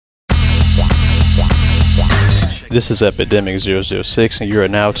This is Epidemic 006, and you are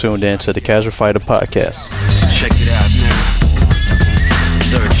now tuned in to the Casual Fighter Podcast. Check it out now.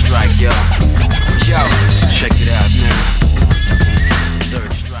 Third strike, yo. Yo, check it out now.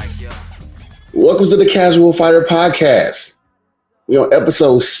 Third strike, yo. Welcome to the Casual Fighter Podcast. We're on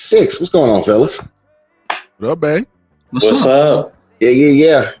episode 6. What's going on, fellas? What up, babe? What's up?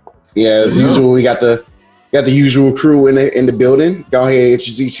 Yeah. As usual, we got the usual crew in the building. Go ahead and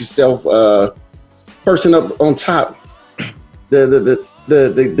introduce yourself. Person up on top,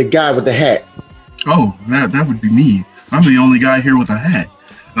 the guy with the hat. Oh, that would be me. I'm the only guy here with a hat.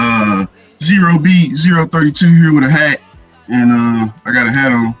 Zerobeat 032 here with a hat, and I got a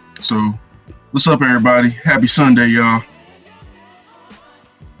hat on. So, what's up, everybody? Happy Sunday, y'all.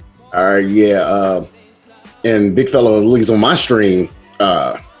 All right, yeah. And big fellow at least on my stream,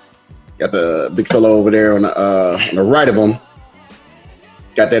 got the big fellow over there on the right of him.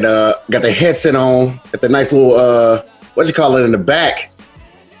 Got the headset on, got the nice little what you call it in the back.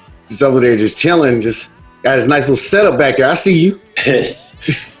 Just over there just chilling, just got his nice little setup back there. I see you.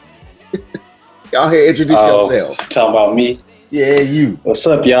 Y'all here, introduce yourselves. Talking about me? Yeah, you. What's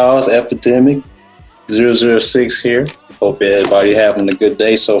up, y'all? It's Epidemic 006 here. Hope everybody having a good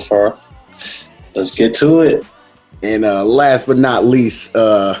day so far. Let's get to it. And last but not least,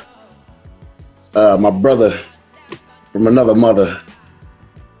 my brother from another mother.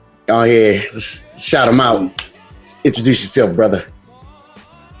 Y'all here, let's shout him out. Introduce yourself, brother.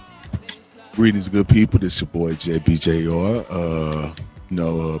 Greetings, good people. This is your boy JBJR,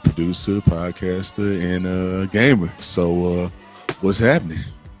 producer, podcaster, and gamer. So, what's happening?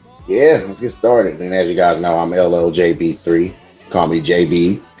 Yeah, let's get started. And as you guys know, I'm LLJB3. Call me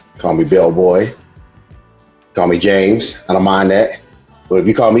JB. Call me Bellboy. Call me James. I don't mind that. But if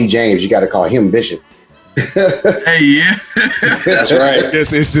you call me James, you got to call him Bishop. Hey, yeah. That's right.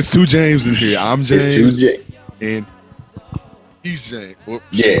 Yes, it's just two James in here. I'm James. It's two and he's James. Well,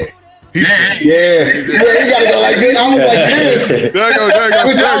 yeah. He's James. Yeah, you gotta go like this. I was like this. There you go.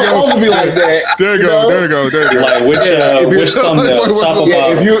 Which I was supposed to be like that. There you go. Like which thumbnail? Top or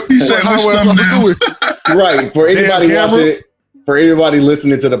bottom? He said, How which else I'm thumbnail? gonna do it? Right. For anybody Damn watching camera. it, for anybody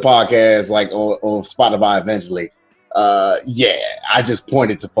listening to the podcast, like on Spotify eventually, I just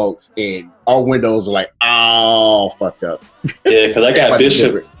pointed to folks and our windows are like, oh, fucked up. Yeah, because I got Everybody's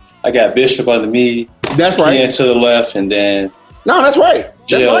Bishop. different. I got Bishop under me. That's right. Ken to the left, and then No, that's right.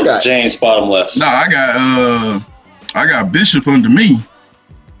 That's what I got. James bottom left. No, I got Bishop under me,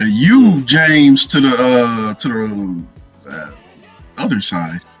 and you, James, to the other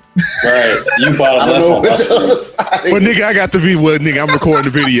side. Right. You I bottom don't know left on my what screen. the other side Well, is. nigga, I got to be nigga. I'm recording the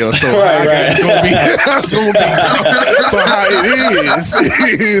video, so Right. it's gonna be. So how it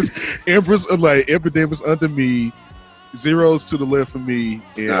is Epidemics under me, Zeros to the left of me,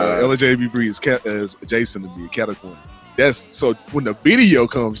 and LJB is Jason to me, Catacorn. That's so when the video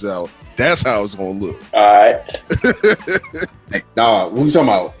comes out, that's how it's gonna look. All right. No, what we talking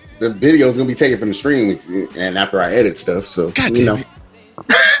about? The video is gonna be taken from the stream, and after I edit stuff, so God you damn know. it.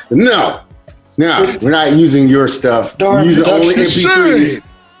 No, we're not using your stuff. Darn We're using only production. MP3s.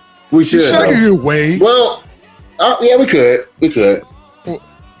 We should. Show though. your way. Well, yeah, we could. I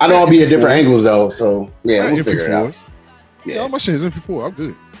know I'll be at different angles though, so yeah, we'll figure it out. Yeah, all my shit is MP4. I'm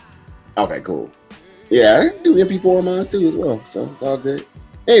good. Okay, cool. Yeah, I can do MP4 on mine too as well, so it's all good.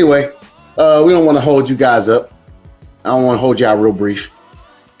 Anyway, we don't want to hold you guys up. I don't want to hold y'all real brief.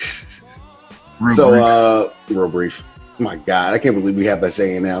 Real brief. Oh my God, I can't believe we have that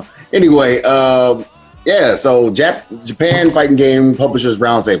saying now. Anyway, so Japan Fighting Game Publishers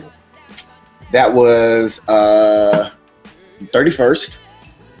Roundtable. That was 31st.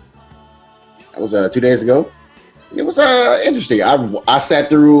 That was 2 days ago. It was interesting. I sat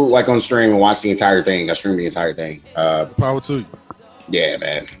through like on stream and watched the entire thing. I streamed the entire thing. Power to you. Yeah,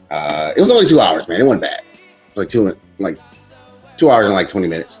 man. It was only 2 hours, man. It wasn't bad. It was like 2 hours and like 20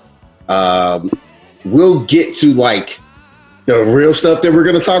 minutes. We'll get to like the real stuff that we're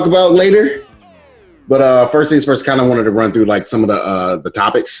gonna talk about later. But first things first, kind of wanted to run through like some of the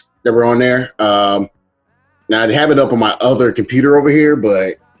topics that were on there. Now I'd have it up on my other computer over here,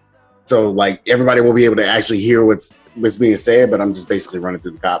 but so like everybody will be able to actually hear what's being said. But I'm just basically running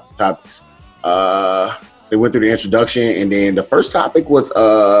through the topics. So they went through the introduction, and then the first topic was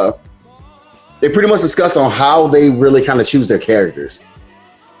they pretty much discussed on how they really kind of choose their characters.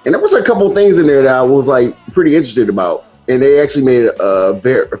 And there was a couple of things in there that I was like pretty interested about, and they actually made a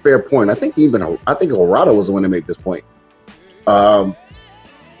fair point. I think Horado was the one that made this point.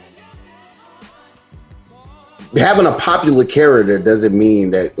 Having a popular character doesn't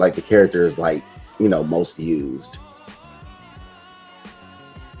mean that like the character is like, you know, most used.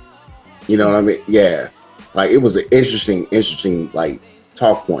 You know what I mean? Yeah. Like, it was an interesting like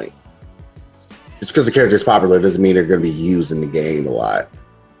talk point. Just because the character is popular doesn't mean they're going to be used in the game a lot,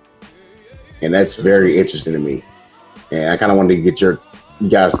 and that's very interesting to me. And I kind of wanted to get you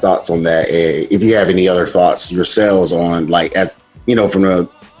guys' thoughts on that. And if you have any other thoughts yourselves on, like, as you know,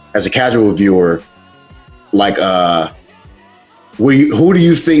 as a casual viewer, like, who do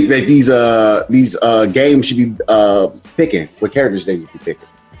you think that these games should be picking? What characters they should be picking?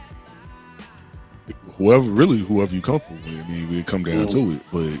 Whoever you comfortable with. I mean, we come down to it,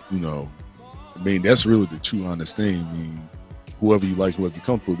 but you know, I mean, that's really the true honest thing. I mean, whoever you like, whoever you're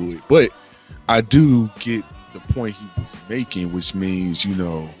comfortable with. But I do get the point he was making, which means, you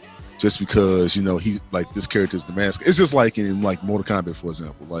know, just because, you know, he, like, this character is the mask. It's just like in, like, Mortal Kombat, for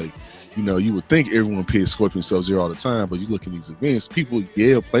example. Like, you know, you would think everyone plays Scorpion Sub-Zero all the time, but you look in these events, people,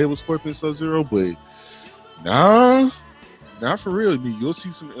 play with Scorpion Sub-Zero, but nah, not for real. I mean, you'll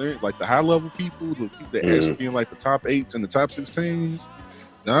see some, like, the high-level people, the people that actually be in, like, the top 8s and the top 16s.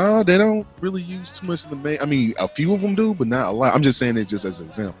 No, they don't really use too much of the main. I mean, a few of them do, but not a lot. I'm just saying it just as an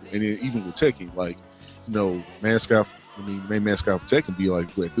example. And then even with Tekken, like, you know, main mascot for Tekken be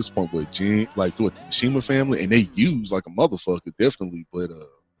like, at this point, with Jin, like, with the Mishima family, and they use like a motherfucker, definitely. But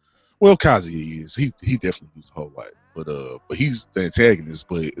well, Kazuya is he definitely used a whole lot, but he's the antagonist.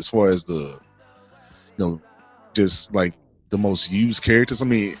 But as far as the, you know, just like the most used characters, I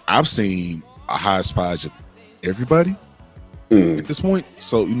mean, I've seen a high spike of everybody at this point.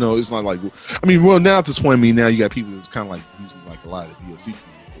 So, you know, it's not like, I mean, well, now at this point, I mean, now you got people that's kind of like using like a lot of DLC people.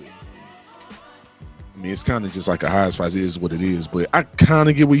 I mean, it's kind of just like a high spice. It is what it is, but I kind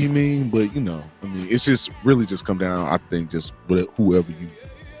of get what you mean. But, you know, I mean, it's just really just come down, I think, just with whoever you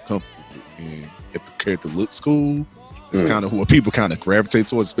comfortable with. And if the character looks cool, it's kind of what people kind of gravitate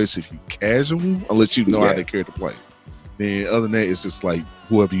towards, especially if you casual, unless you know how that character play. Then other than that, it's just like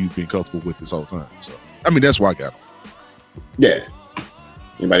whoever you've been comfortable with this whole time. So, I mean, that's why I got on. Yeah.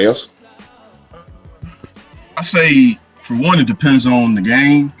 Anybody else? I say, for one, it depends on the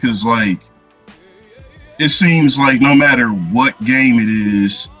game, because, like, it seems like no matter what game it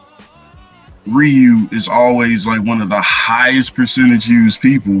is, Ryu is always like one of the highest percentage used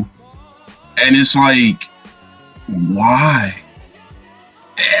people. And it's like, why?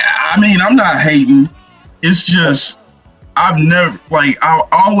 I mean, I'm not hating. It's just, I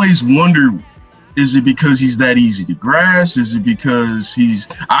always wonder, is it because he's that easy to grasp? Is it because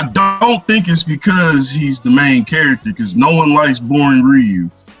I don't think it's because he's the main character, because no one likes boring Ryu.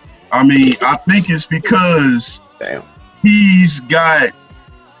 I mean, I think it's because he's got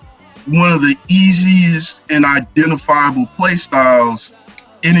one of the easiest and identifiable play styles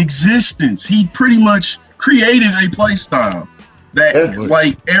in existence. He pretty much created a play style that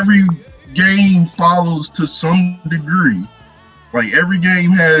like every game follows to some degree. Like every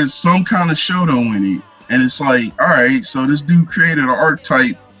game has some kind of Shoto in it. And it's like, all right, so this dude created an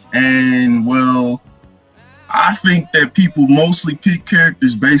archetype, and well, I think that people mostly pick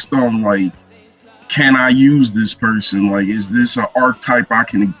characters based on, like, can I use this person? Like, is this an archetype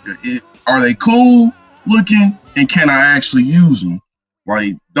are they cool looking, and can I actually use them?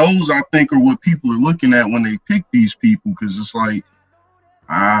 Like, those I think are what people are looking at when they pick these people, because it's like,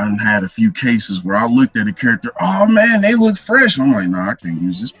 I had a few cases where I looked at a character, oh man, they look fresh. I'm like, nah, I can't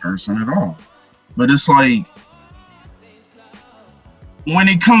use this person at all. But it's like, when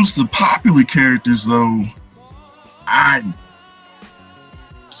it comes to popular characters though, I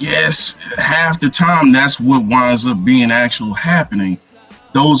guess half the time that's what winds up being actual happening.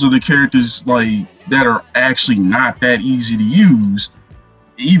 Those are the characters like that are actually not that easy to use,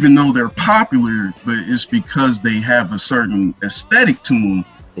 even though they're popular, but it's because they have a certain aesthetic to them.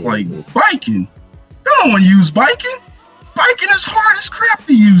 Like biking. No one use biking. Biking is hard as crap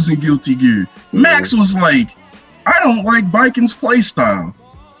to use in Guilty Gear. Max was like, I don't like biking's play style.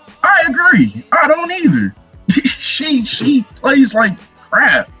 I agree. I don't either. She plays like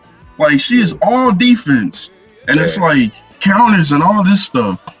crap. Like, she is all defense, and it's like counters and all this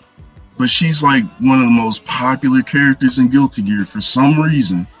stuff. But she's like one of the most popular characters in Guilty Gear for some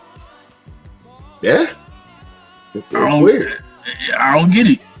reason. Yeah, it's weird. I don't get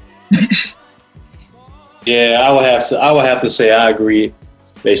it. Yeah, I would have to say I agree,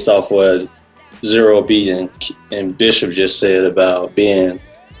 based off what Zerobeat and Bishop just said about being,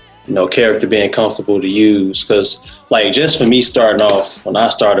 you know, character being comfortable to use. Because, like, just for me starting off, when I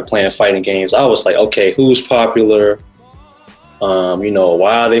started playing fighting games, I was like, okay, who's popular? You know,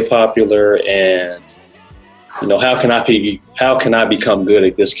 why are they popular? And, you know, how can I become good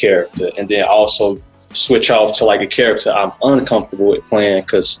at this character? And then also switch off to like a character I'm uncomfortable with playing.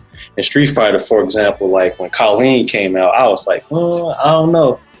 Because in Street Fighter, for example, like when Colleen came out, I was like, I don't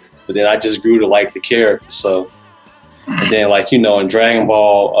know. but then I just grew to like the character. So, and then like, in Dragon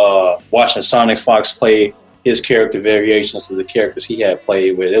Ball, watching Sonic Fox play his character variations of the characters he had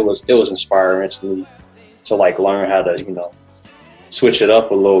played with, it was inspiring to me to like learn how to, switch it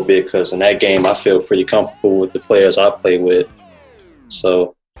up a little bit, because in that game I feel pretty comfortable with the players I play with.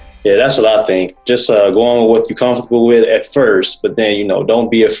 So yeah, that's what I think. Just go on with what you're comfortable with at first, but then, don't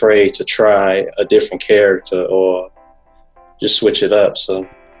be afraid to try a different character or just switch it up. So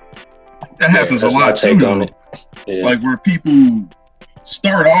that happens a lot too, though. Yeah. Like where people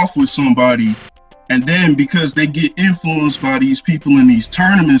start off with somebody, and then because they get influenced by these people in these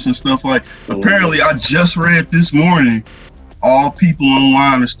tournaments and stuff, like apparently I just read this morning, all people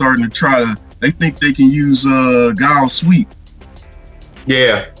online are starting to they think they can use Guile Sweep.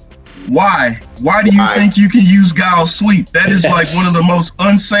 Yeah. Why? Why do you think you can use Guile Sweep? That is like one of the most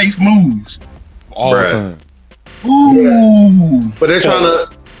unsafe moves. All the time. Ooh. But they're trying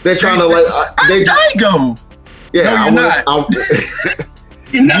to like Daigo. Yeah, no, you're not.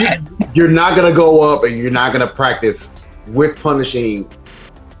 You're not. You're not gonna go up and you're not gonna practice with punishing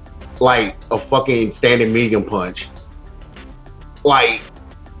like a fucking standing medium punch. Like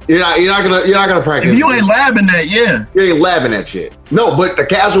you're not gonna practice. If you ain't labbing that, yeah. You ain't labbing that shit. No, but the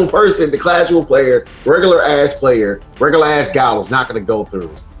casual person, the casual player, regular ass Guile is not gonna go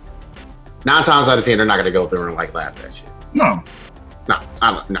through. 9 times out of 10, they're not gonna go through and like laugh that shit. No.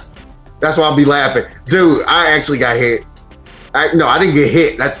 That's why I'll be laughing. Dude, I actually got hit. I didn't get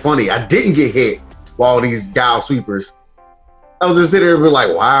hit. That's funny. I didn't get hit while these Guile sweepers. I was just sitting there and be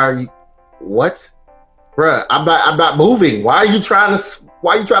like, why are you, what? Bruh, I'm not moving. Why are you trying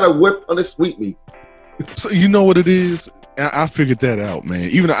to whip on this sweep me? So you know what it is? I figured that out, man.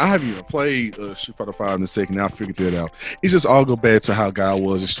 Even I haven't even played Street Fighter 5 in a second. I figured that out. It just all go back to how Guile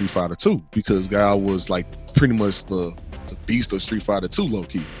was in Street Fighter 2, because Guile was like pretty much the beast of Street Fighter 2, low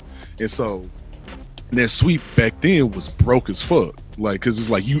key. And so that sweep back then was broke as fuck. Like, cause it's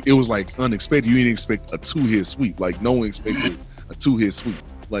like it was like unexpected. You didn't expect a 2-hit sweep. Like no one expected a 2-hit sweep.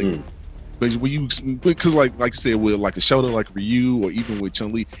 Like, but because like you said, with like a shoulder like Ryu or even with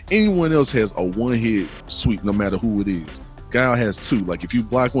Chun-Li, anyone else has a 1-hit sweep no matter who it is. Guile has 2. Like if you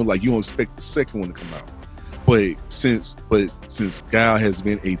block one, like you don't expect the second one to come out. But since Guile has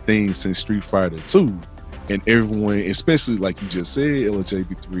been a thing since Street Fighter 2, and everyone, especially like you just said,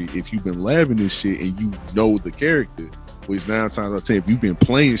 LJB3, if you've been labbing this shit and you know the character, which 9 times out of 10, if you've been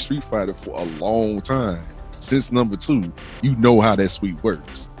playing Street Fighter for a long time, since number 2, you know how that sweep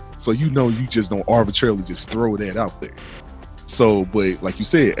works. So you just don't arbitrarily just throw that out there. So, but like you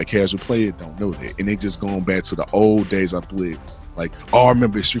said, a casual player don't know that. And they just going back to the old days I played. Like, I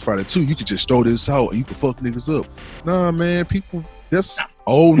remember in Street Fighter 2, you could just throw this out and you could fuck niggas up. Nah, man, people, that's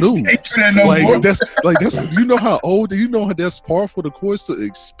old news. That's you know how old, you know how that's par for the course to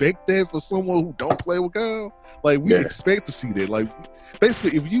expect that for someone who don't play with Guile. Like we expect to see that. Like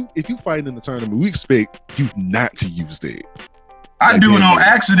basically, if you fight in the tournament, we expect you not to use that. I do it on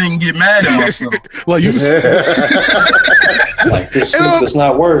accident and get mad at myself. Like you like this does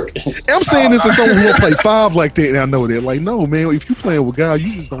not work. I'm saying this as someone who will play 5 like that, and I know that. Like, no, man, if you playing with Guile,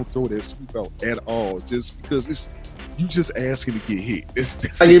 you just don't throw that sweep out at all, just because you just asking to get hit.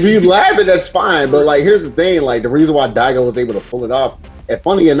 Like if you laugh it, that's fine. But like, here's the thing: like the reason why Daigo was able to pull it off, and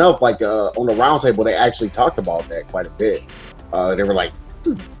funny enough, like on the Roundtable, they actually talked about that quite a bit. They were like,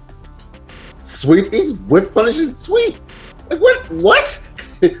 "Sweep, these whip punishes sweep." Like what?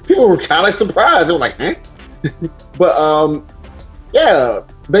 People were kind of surprised. They were like, "Eh?" But yeah,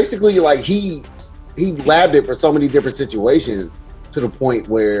 basically, like he labbed it for so many different situations to the point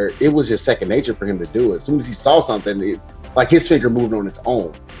where it was just second nature for him to do it. As soon as he saw something, like his finger moved on its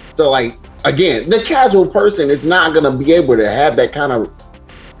own. So like again, the casual person is not gonna be able to have that kind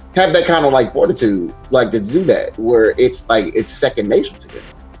of like fortitude, like to do that, where it's like it's second nature to them.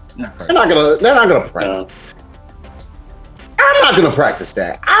 They're not gonna practice. I'm not gonna practice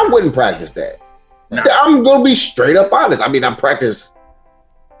that. I wouldn't practice that. No. I'm gonna be straight up honest. I mean, I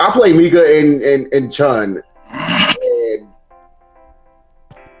play Mika and Chun, and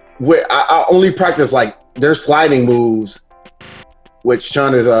I only practice like their sliding moves, which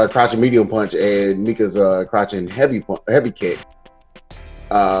Chun is a crouching medium punch and Mika's a crouching heavy kick.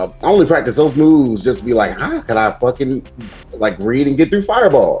 I only practice those moves just to be like, how can I fucking like read and get through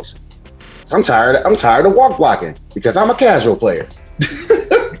fireballs? So I'm tired of walk blocking because I'm a casual player.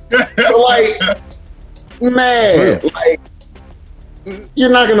 But like, man, like you're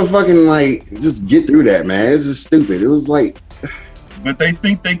not gonna fucking like just get through that, man. It's just stupid. It was like, but they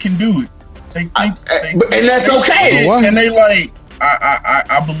think they can do it. They think, and that's okay. And they like,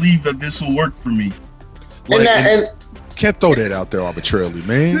 I believe that this will work for me. Like, and can't throw that out there arbitrarily,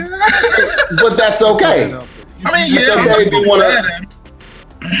 man. But that's okay. I mean, It's yeah, okay if you want to.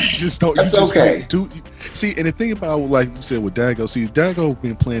 You just don't. That's you just okay. Don't see, and the thing about, like you said with Dago, Dago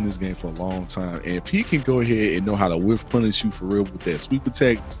been playing this game for a long time, and if he can go ahead and know how to whiff punish you for real with that sweep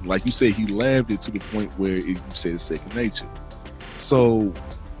attack, like you said, he labbed it to the point where you said it's second nature. So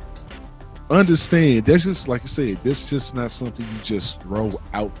understand, that's just like I said, that's just not something you just throw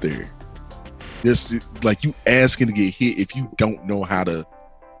out there. This like you asking to get hit if you don't know how to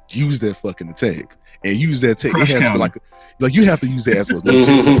use that fucking attack. And use that attack. It has to be like you have to use that as a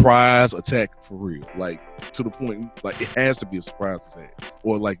legit surprise attack for real. Like to the point, like it has to be a surprise attack.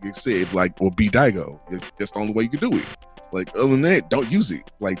 Or like you said, like or be Daigo. That's the only way you can do it. Like other than that, don't use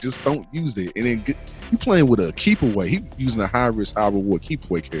it. Like just don't use it. And then you playing with a keep away. He using a high risk, high reward keep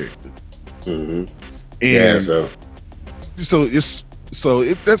away character. Mm-hmm. And so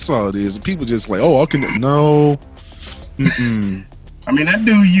that's all it is. People just like, oh, I can no. Mm-mm. I mean, that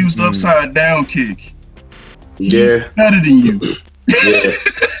dude used upside down kick. Yeah, Better than you.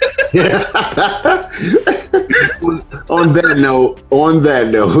 Yeah. on that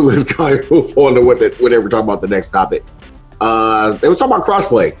note, let's go ahead and move on to whatever we're talking about the next topic. They were talking about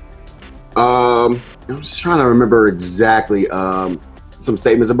crossplay. I'm just trying to remember exactly some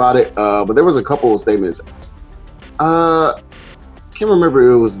statements about it, but there was a couple of statements. Can't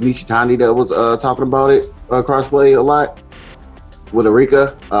remember if it was Nishitani that was talking about it, crossplay a lot with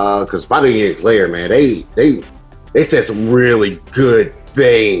Arika, because Fighting X Layer, man, they said some really good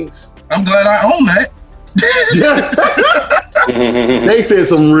things. I'm glad I own that. They said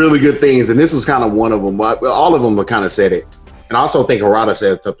some really good things, and this was kind of one of them. But all of them kind of said it, and I also think Harada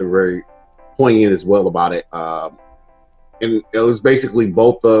said something very poignant as well about it. And it was basically it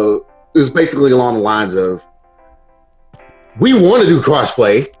was basically along the lines of, we want to do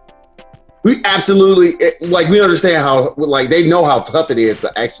crossplay. We absolutely, we understand how, they know how tough it is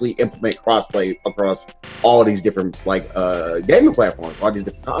to actually implement crossplay across all these different, gaming platforms, all these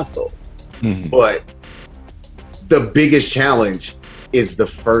different consoles. Mm-hmm. But the biggest challenge is the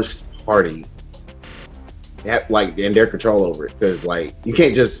first party, and their control over it. Because, you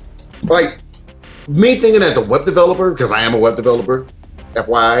can't just, me thinking as a web developer, because I am a web developer,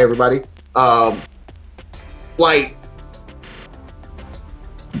 FYI, everybody,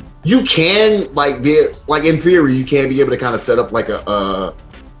 you can in theory you can be able to kind of set up a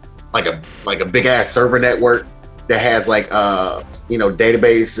big ass server network that has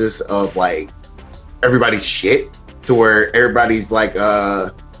databases of everybody's shit, to where everybody's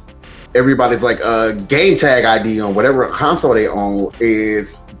game tag ID on whatever console they own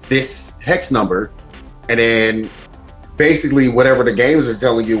is this hex number, and then basically whatever the games are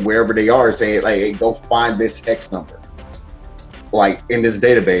telling you wherever they are, saying hey, go find this hex number in this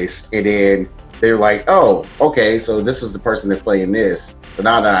database, and then they're like, oh, okay, so this is the person that's playing this. So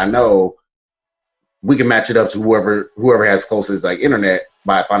now that I know, we can match it up to whoever has closest internet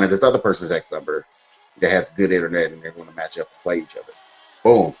by finding this other person's X number that has good internet, and they're going to match up and play each other.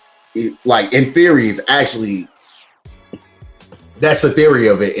 Boom. In theory, it's actually, that's the theory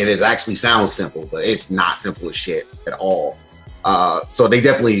of it, and it actually sounds simple, but it's not simple as shit at all. So they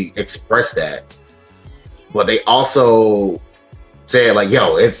definitely express that, but they also said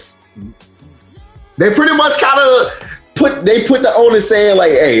they pretty much kind of put the onus saying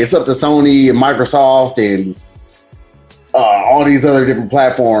hey, it's up to Sony and Microsoft and all these other different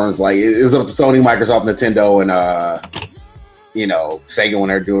platforms. It's up to Sony, Microsoft, Nintendo, and Sega when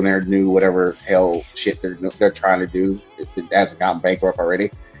they're doing their new whatever hell shit they're trying to do. It hasn't gotten bankrupt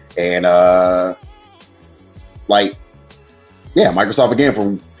already, and Microsoft again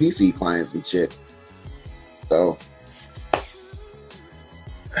for PC clients and shit. So.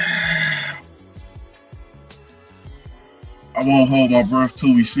 I won't hold my breath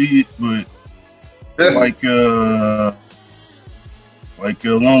till we see it, but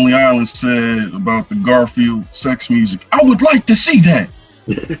Lonely Island said about the Garfield sex music, I would like to see that.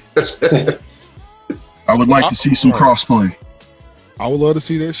 I would like to see some crossplay. I would love to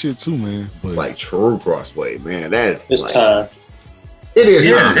see that shit too, man. But true crossplay, man. It's time. It is.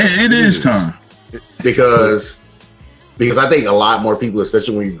 Yeah, time. it is time. Because I think a lot more people,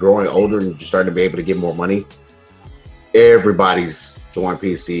 especially when you're growing older and you're starting to be able to get more money, everybody's doing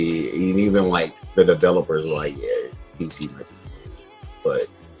PC, and even the developers are PC might be cool,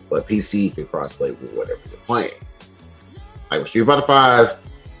 but PC can crossplay with whatever you're playing. With Street Fighter 5,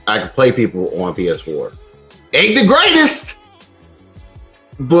 I can play people on PS4. Ain't the greatest,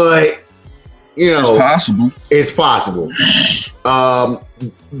 but it's possible. On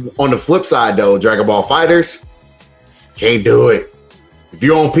the flip side, though, Dragon Ball FighterZ can't do it. If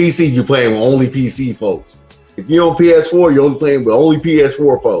you're on PC, you're playing with only PC folks. If you're on PS4, you're only playing with only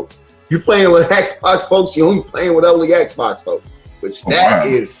PS4 folks. If you're playing with Xbox folks, you're only playing with only Xbox folks. Which that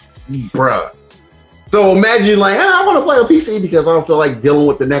is, bruh. So imagine like, I want to play on PC because I don't feel like dealing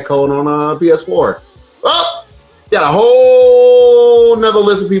with the netcode on PS4. Well, got a whole nother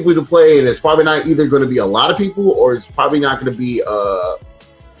list of people to play, and it's probably not either going to be a lot of people or it's probably not going to be a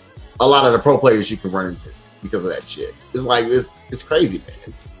lot of the pro players you can run into because of that shit. It's like it's crazy,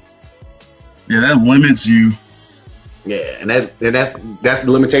 man. Yeah, that limits you. Yeah, and that's the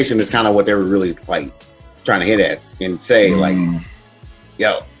limitation is kind of what they were really like trying to hit at and say like,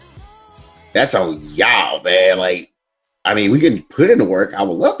 yo, that's on y'all, man. Like, I mean, we can put in the work. I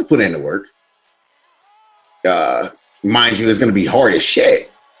would love to put in the work. Mind you, it's going to be hard as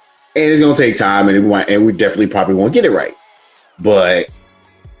shit, and it's going to take time, and we definitely probably won't get it right. But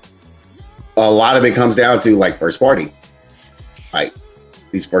a lot of it comes down to like first party, like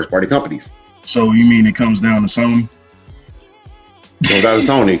these first party companies. So you mean it comes down to Sony? Comes down to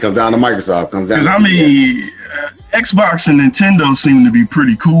Sony, comes down to Microsoft, comes down. Because I mean, Xbox and Nintendo seem to be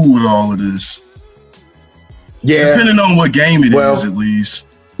pretty cool with all of this. Yeah, depending on what game it is, at least.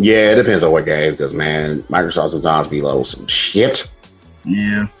 Yeah, it depends on what game. Because man, Microsoft sometimes be low some shit.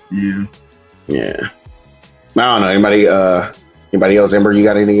 Yeah. I don't know. Anybody else? Ember, you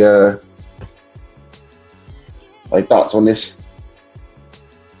got any like thoughts on this?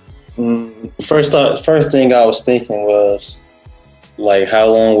 First thing I was thinking was like, how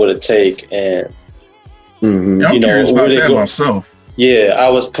long would it take? And I'm curious about that myself.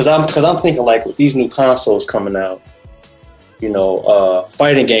 Yeah, because I'm thinking like with these new consoles coming out,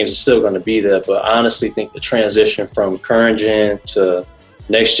 fighting games are still going to be there, but I honestly think the transition from current gen to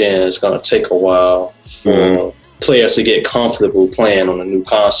next gen is going to take a while for players to get comfortable playing on a new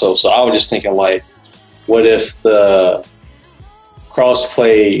console. So I was just thinking like, what if the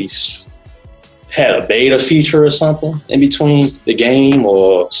crossplay had a beta feature or something in between the game,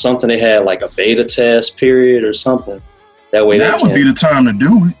 or something they had like a beta test period or something. That way that would be the time to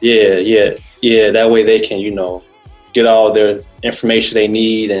do it. Yeah. That way they can, get all their information they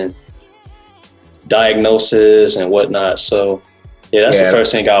need and diagnosis and whatnot. So that's the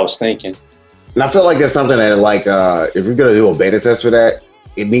first thing I was thinking. And I feel like that's something that like if you're gonna do a beta test for that,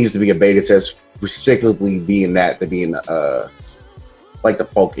 it needs to be a beta test specifically being like the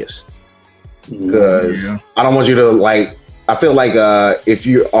focus. Because I don't want you to like, I feel like if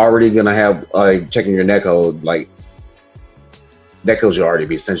you're already gonna have like checking your netcode, like netcode should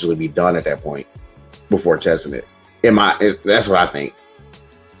already essentially be done at that point before testing it. That's what I think.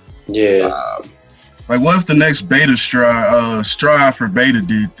 Yeah. Like, what if the next beta strive for beta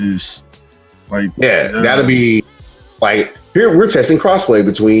did this? Like, that'd be like, here we're testing crossplay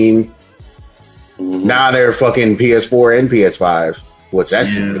between now they're fucking PS4 and PS5, which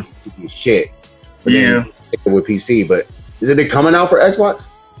that's shit. But with PC, but is it coming out for Xbox?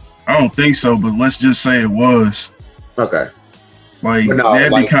 I don't think so, but let's just say it was. Okay. Like,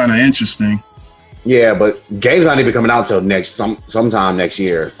 that'd be kind of interesting. Yeah, but game's not even coming out until sometime next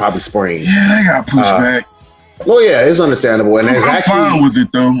year, probably spring. Yeah, they got pushed back. Well, yeah, it's understandable, and I'm fine with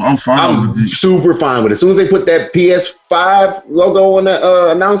it though. I'm fine with it. Super fine with it. As soon as they put that PS5 logo on that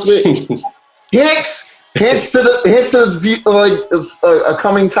announcement, hints to a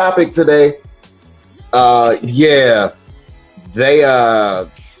coming topic today. They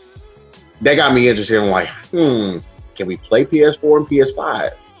got me interested. I'm like, can we play PS4 and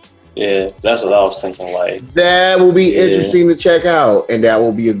PS5? Yeah, that's what I was thinking. Like, that will be interesting to check out, and that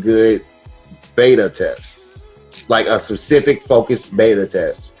will be a good beta test, like a specific focused beta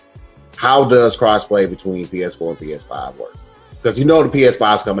test. How does crossplay between PS4 and PS5 work? Because the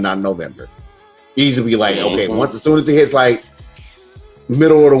PS5 is coming out in November. Easily, like, okay, as soon as it hits like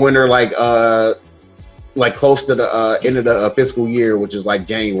middle of the winter, like close to the end of the fiscal year, which is like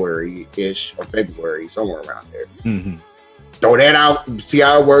January-ish or February, somewhere around there. Throw that out, see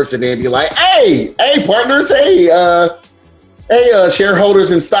how it works, and then be like, hey, partners, hey, shareholders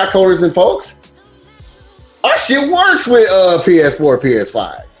and stockholders and folks, our shit works with PS4,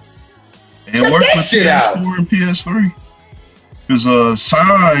 PS5. It works with PS4 and PS3. Because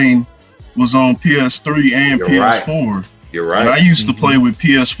Sign was on PS3 and PS4. Right. You're right. And I used to play with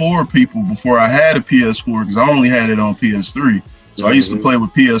PS4 people before I had a PS4 because I only had it on PS3. So I used to play with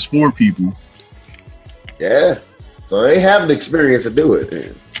PS4 people. Yeah. So they have the experience to do it.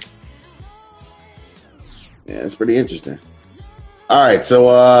 Man. Yeah, it's pretty interesting. All right.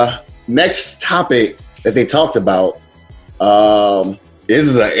 So next topic that they talked about, this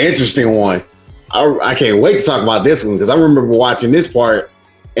is an interesting one. I can't wait to talk about this one because I remember watching this part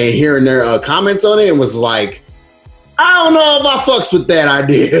and hearing their comments on it and was like, I don't know if I fucks with that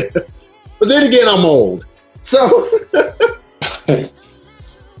idea. But then again, I'm old. So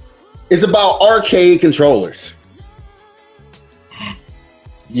it's about arcade controllers.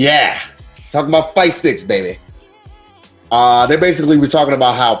 Yeah. Talking about fight sticks, baby. They basically were talking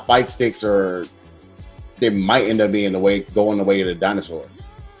about how fight sticks they might end up being going the way of the dinosaur.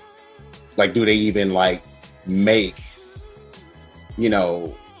 Like, do they even like make, do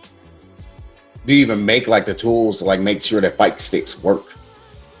you even make like the tools to like make sure that fight sticks work?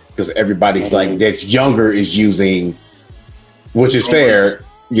 Because everybody's like that's younger is using, which is fair.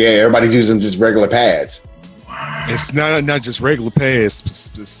 Yeah, everybody's using just regular pads. It's not just regular pads,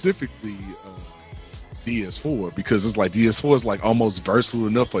 specifically DS4, because it's like DS4 is like almost versatile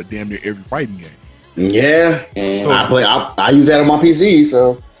enough for damn near every fighting game. Yeah, so I use that on my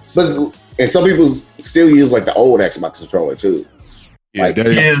PC. And some people still use like the old Xbox controller too. Yeah, like,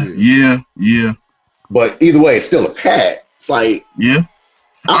 yeah. But either way, it's still a pad. It's like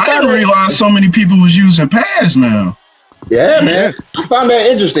I didn't realize so many people was using pads now. Yeah, man. I found that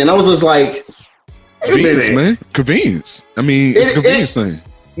interesting. I was just like, convenience, man. Convenience. I mean, it's a convenience thing.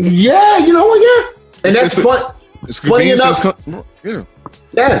 Yeah, you know what? Yeah. And that's fun. It's funny enough. Yeah.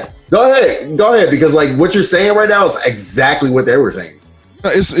 Go ahead. Because like what you're saying right now is exactly what they were saying.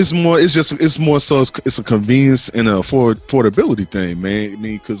 It's more so it's a convenience and a affordability thing, man. I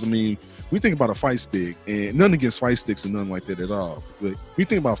mean, because we think about a fight stick, and nothing against fight sticks and nothing like that at all. But we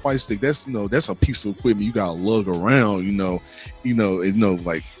think about fight stick, that's a piece of equipment you gotta lug around,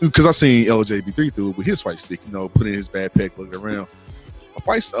 like because I seen LJB3 do it with his fight stick, put in his backpack, lug it around. A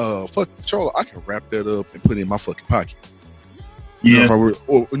fucking controller, I can wrap that up and put it in my fucking pocket. If I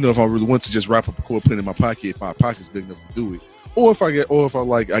really want to just wrap up a cord, put it in my pocket, if my pocket's big enough to do it, or if I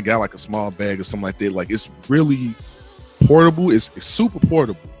got like a small bag or something like that, like it's really portable. It's super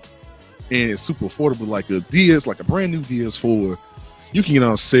portable. And it's super affordable, like a brand new DS4. You can get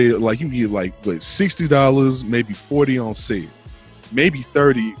on sale, like you can get like $60, maybe $40 on sale, maybe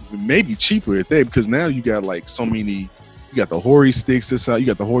 $30, maybe cheaper at that, because now you got like so many. You got the Hori sticks that's out. You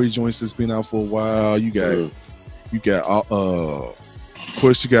got the Hori joints that's been out for a while. You got of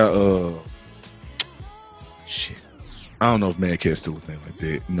course you got shit. I don't know if Mad Cat's still a thing like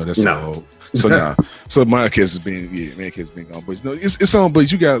that. That's so old. So so Mad Cat's been gone. But it's on.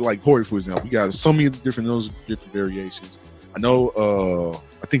 But you got like Hori, for example. You got so many different variations. I know.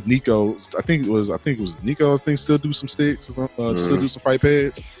 I think Nico. I think it was Nico. I think still do some sticks. Still do some fight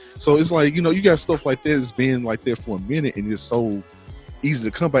pads. So it's like you got stuff like that that's been like there for a minute, and it's so easy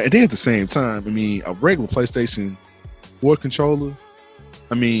to come by. And then at the same time, a regular PlayStation 4 controller.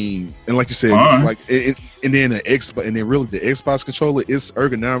 And like you said, it's like, and then the Xbox controller is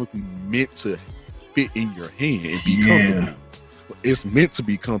ergonomically meant to fit in your hand and be comfortable. It's meant to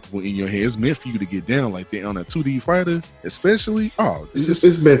be comfortable in your hand. It's meant for you to get down like that on a 2D fighter, especially.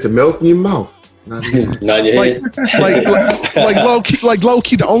 It's meant to melt in your mouth. Not your head. Like low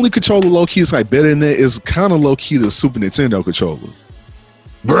key. The only controller low key is like better than that is kind of low key the Super Nintendo controller.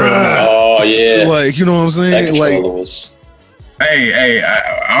 Oh yeah. Like you know what I'm saying? That was. Hey,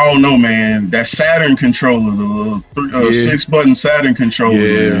 I don't know, man. That Saturn controller, the 6-button Saturn controller,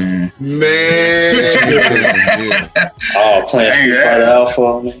 man. Oh, playing Street Fighter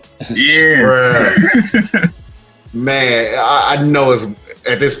Alpha, man. Yeah, man. I know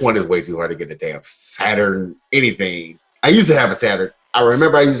at this point it's way too hard to get a damn Saturn anything. I used to have a Saturn. I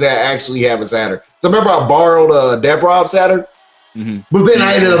remember I used to actually have a Saturn. So I remember I borrowed a Dev Rob Saturn, but then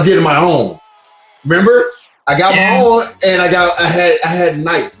I ended up getting my own. Remember? I got my own, and I had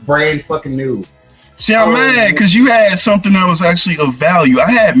Knights, brand fucking new. See, I'm mad because you had something that was actually of value.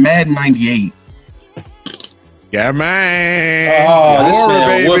 I had Madden 98. Yeah, man. Oh, this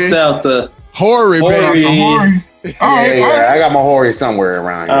man whipped out the Hori, baby. I got my Hori somewhere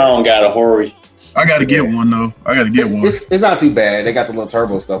around here. I don't got a Hori. I got to get one though. It's not too bad. They got the little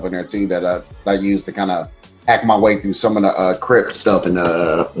turbo stuff in there too that I use to kind of hack my way through some of the crypt stuff in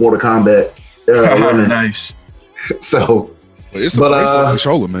Mortal Kombat. Nice. So, it's a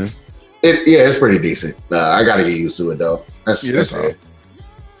controller, man. It's pretty decent. I gotta get used to it though. That's it.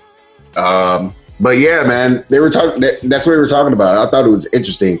 But yeah, man, they were talking. That's what we were talking about. I thought it was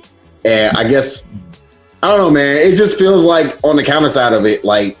interesting, and I guess I don't know, man. It just feels like on the counter side of it,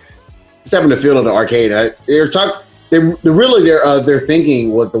 like it's having the feel of the arcade. They're talking. Their thinking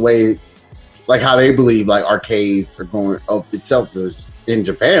was the way, like how they believe like arcades are going of itself. In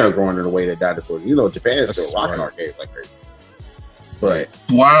Japan are going in the way that dinosaurs. Japan is still rocking arcades like crazy. But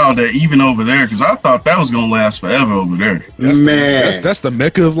wow, that even over there, because I thought that was gonna last forever over there. That's the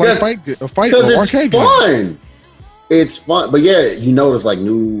mecca of like fight because arcade fun. Games. It's fun, but yeah, you notice like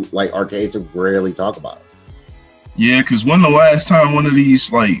new like arcades rarely talk about it. Yeah, because when the last time one of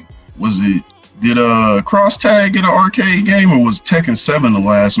these was it Did Cross Tag get an arcade game, or was Tekken 7 the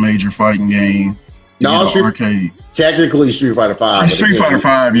last major fighting game? No, arcade. Technically Street Fighter 5. Street Fighter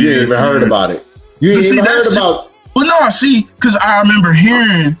 5, You ain't even heard about it. You ain't even heard about. Well, no, see, because I remember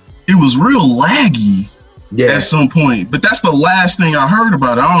hearing it was real laggy at some point, but that's the last thing I heard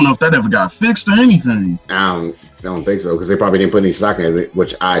about it. I don't know if that ever got fixed or anything. I don't think so, because they probably didn't put any stock in it,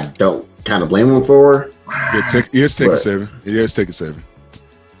 which I don't kind of blame them for. It's Tekken 7. Yeah, it's Tekken 7.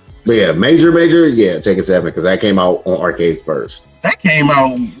 But yeah, major, yeah, Tekken 7, because that came out on arcades first. That came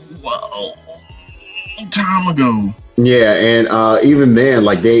out a long time ago. Yeah, and even then,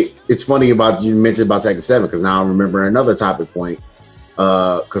 like it's funny about you mentioned about Tekken 7, because now I remember another topic point.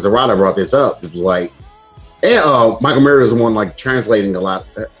 Because Arada brought this up. It was like, Michael Murray was the one like translating with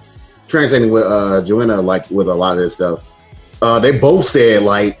Joanna, like with a lot of this stuff. They both said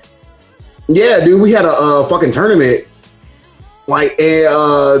like, yeah, dude, we had a fucking tournament. Like,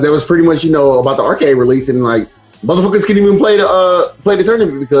 and that was pretty much, about the arcade release, and like motherfuckers couldn't even play the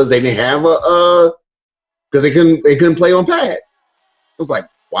tournament because they didn't have because they couldn't play on pad. It was like,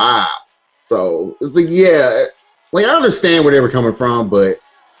 wow. So it's like, yeah, like I understand where they were coming from, but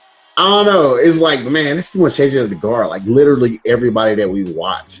I don't know. It's like, man, it's too much changing of the guard. Like literally everybody that we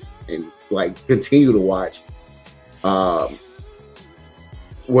watch and like continue to watch,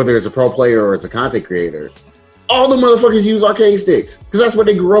 whether it's a pro player or it's a content creator, all the motherfuckers use arcade sticks because that's what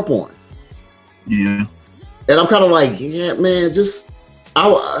they grew up on. Yeah. And I'm kind of like, yeah, man,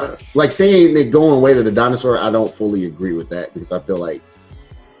 like saying they're going away to the dinosaur. I don't fully agree with that because I feel like,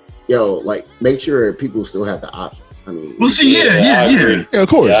 like make sure people still have the option. I mean, well, see, yeah, of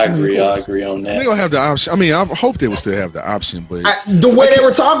course. Yeah, I agree on that. They don't have the option. I mean, I hope they will still have the option, but the way they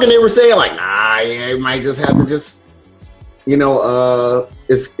were talking, they were saying like, nah, yeah, it might just have to just,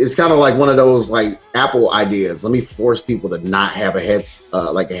 it's kind of like one of those like Apple ideas. Let me force people to not have a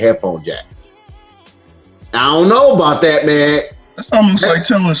headphone jack. I don't know about that, man. That's almost like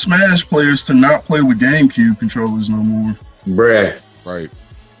telling Smash players to not play with GameCube controllers no more. Bruh. Right.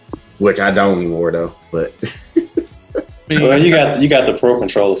 Which I don't anymore though, but well, you got the pro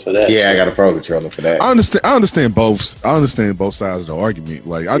controller for that. Yeah, so. I got a pro controller for that. I understand both sides of the argument.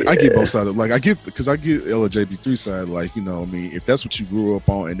 Like I get both sides. Like I get LJB3 side. Like if that's what you grew up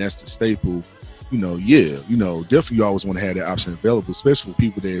on and that's the staple, definitely you always want to have that option available, especially for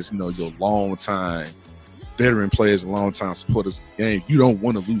people that's your long time veteran players and long time supporters of the game. You don't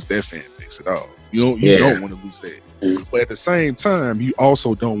want to lose that fan base at all. You don't want to lose that. But at the same time, you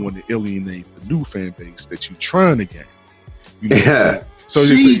also don't want to alienate the new fan base that you're trying to gain. So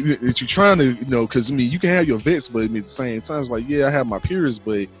that you're trying to, because you can have your vets, but at the same time, it's like, yeah, I have my peers,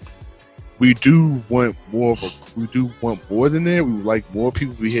 but we do want more than that. We would like more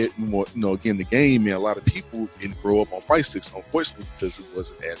people to be hitting more, again, the game. And a lot of people didn't grow up on Fight Sticks, unfortunately, because it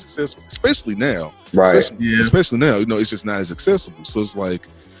wasn't as accessible, especially now. Right. Especially now, it's just not as accessible. So it's like,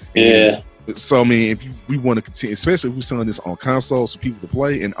 yeah. So I mean, we want to continue, especially if we're selling this on consoles for people to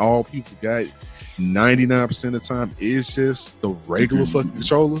play, and all people got 99% of the time is just the regular fucking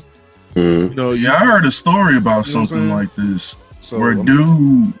controller. Mm-hmm. I heard a story about something like this, where a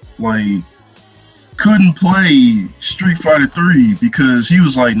dude like couldn't play Street Fighter 3 because he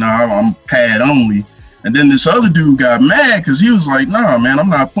was like, "Nah, I'm pad only," and then this other dude got mad because he was like, "Nah, man, I'm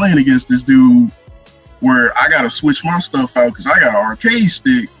not playing against this dude where I gotta switch my stuff out because I got an arcade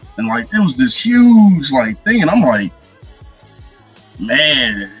stick." And like it was this huge like thing, and I'm like,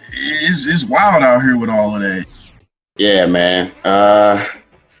 man, it's wild out here with all of that. Yeah, man.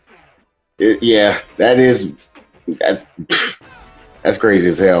 That's crazy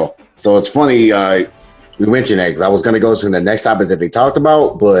as hell. So it's funny we mentioned that because I was going to go to the next topic that they talked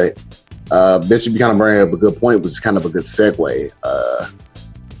about, but Bishop, you kind of bring up a good point, which is kind of a good segue.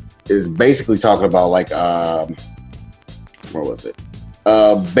 Is basically talking about like where was it?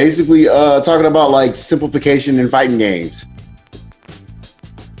 Basically talking about like simplification in fighting games.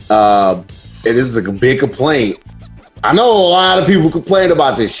 And this is a big complaint. I know a lot of people complain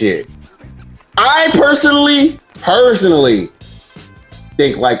about this shit. I personally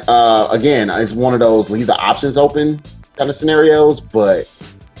think like again, it's one of those leave the options open kind of scenarios, but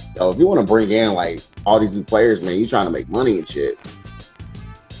if you want to bring in like all these new players, man, you trying to make money and shit.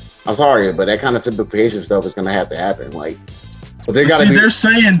 I'm sorry, but that kind of simplification stuff is gonna have to happen. Like, but they're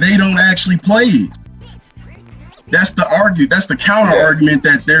saying they don't actually play it. That's the counter argument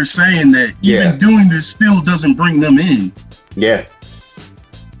that they're saying that even doing this still doesn't bring them in. Yeah.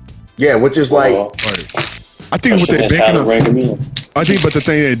 Yeah, which is like, I think what they're backing up. I think, but the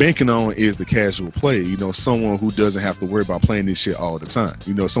thing they're banking on is the casual play. You know, someone who doesn't have to worry about playing this shit all the time.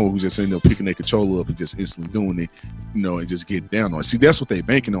 You know, someone who's just sitting there picking their controller up and just instantly doing it, you know, and just getting down on it. See, that's what they're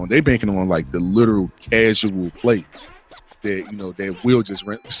banking on. They're banking on like the literal casual play that, you know, that will just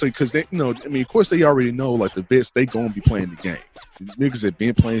rent. So, because they, you know, I mean, of course, they already know like the best they gonna be playing the game. Niggas that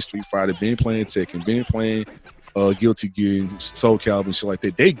been playing Street Fighter, been playing Tekken, been playing Guilty Gear, Soul Calibur, shit like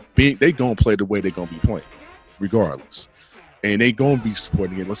that. They gonna play the way they gonna be playing, regardless. And they gonna be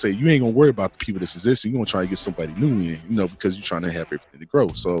supporting it. Let's say you ain't gonna worry about the people that's existing. You gonna try to get somebody new in, you know, because you're trying to have everything to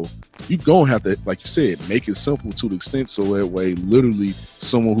grow. So you gonna have to, like you said, make it simple to the extent so that way, literally,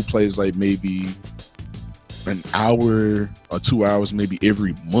 someone who plays like maybe an hour or 2 hours, maybe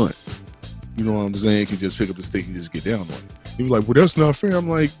every month, you know what I'm saying, can just pick up the stick and just get down on it. He was like, "Well, that's not fair." I'm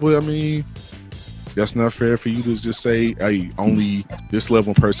like, "Well, I mean, that's not fair for you to just say, hey, only this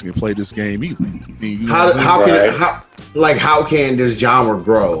level person can play this game either." You know how can this genre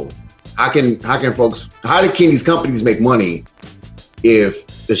grow? How can these companies make money if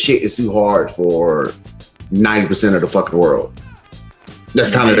the shit is too hard for 90% of the fucking world?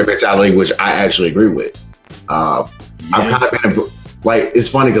 That's kind of the mentality, which I actually agree with. I've kind of been like, it's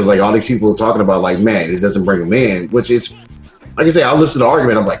funny because like all these people talking about like, man, it doesn't bring them in, which is, like I say, I listen to the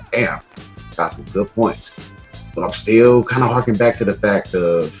argument, I'm like, damn, got some good points. But I'm still kind of harking back to the fact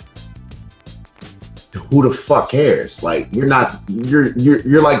of who the fuck cares? Like, you're like the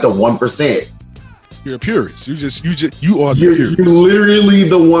 1%. You're a purist. You are the purist. You're literally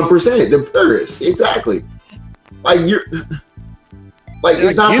the 1%, the purist. Exactly. Like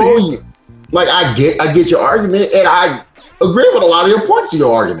it's not for you. Like I get your argument, and I agree with a lot of your points of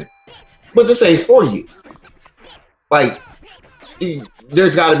your argument, but this ain't for you. Like,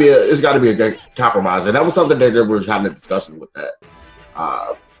 there's got to be a good compromise, and that was something that we were kind of discussing with that.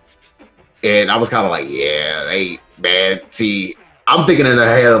 And I was kind of like, yeah, hey, man. See, I'm thinking in the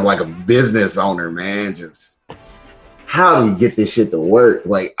head of like a business owner, man. Just how do we get this shit to work?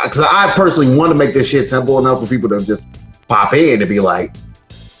 Like, because I personally want to make this shit simple enough for people to just pop in and be like,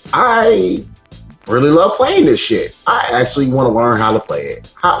 I really love playing this shit. I actually want to learn how to play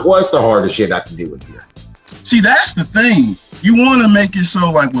it. What's the hardest shit I can do in here? See, that's the thing. You want to make it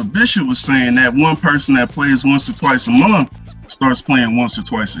so, like what Bishop was saying, that one person that plays once or twice a month starts playing once or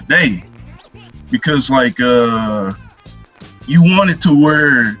twice a day. Because, like, you want it to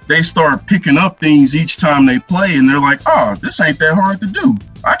where they start picking up things each time they play, and they're like, oh, this ain't that hard to do.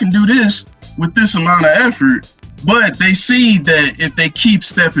 I can do this with this amount of effort. But they see that if they keep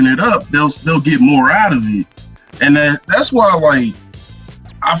stepping it up, they'll get more out of it. And that's why, like,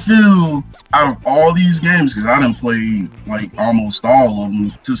 I feel out of all these games, because I done played like almost all of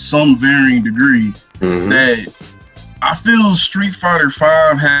them to some varying degree, that I feel Street Fighter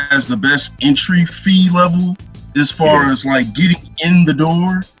 5 has the best entry fee level as far as like getting in the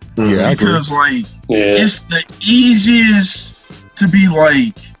door. Yeah, because like it's the easiest to be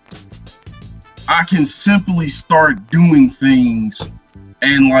like, I can simply start doing things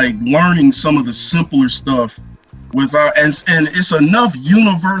and like learning some of the simpler stuff without, and it's enough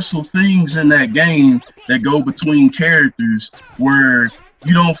universal things in that game that go between characters where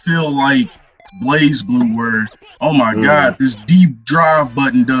you don't feel like Blaze Blue where, oh my God, this deep drive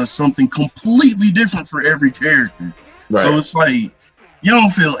button does something completely different for every character. Right. So it's like, you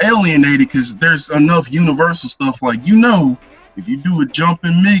don't feel alienated because there's enough universal stuff. Like, you know, if you do a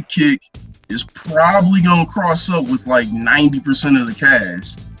jumping mid kick, it's probably gonna cross up with like 90% of the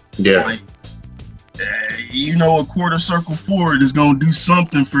cast. Yeah. Like, you know, a quarter circle forward is gonna do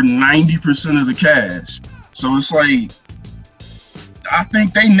something for 90% of the cast. So it's like, I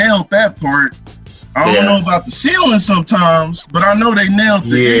think they nailed that part. I don't know about the ceiling sometimes, but I know they nailed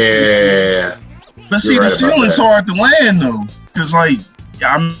the entry. But see, the ceiling's hard to land though, because like,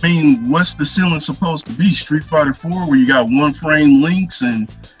 I mean, what's the ceiling supposed to be? Street Fighter 4, where you got one frame links and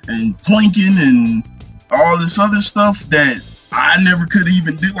plinking and all this other stuff that I never could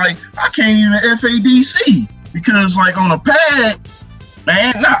even do. Like, I can't even FADC because, like, on a pad,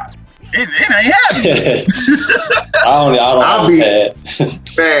 man, nah, it ain't happening. I'll be pad.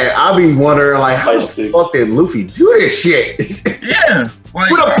 Man, I'll be wondering like, how the fuck did Luffy do this shit? Yeah,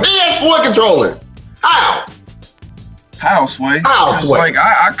 like with a PS4 controller. How, Sway? Like,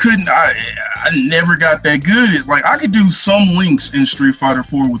 I couldn't. I never got that good at, like, I could do some links in Street Fighter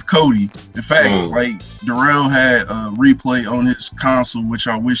 4 with Cody. In fact, like, Darrell had a replay on his console, which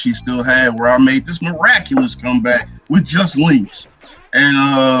I wish he still had, where I made this miraculous comeback with just links. And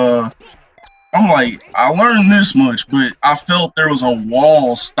I'm like, I learned this much, but I felt there was a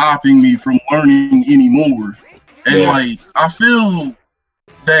wall stopping me from learning anymore. And like, I feel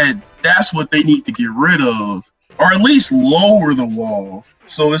that that's what they need to get rid of. or at least lower the wall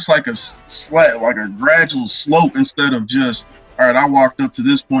so it's like a slat, like a gradual slope instead of just, all right, I walked up to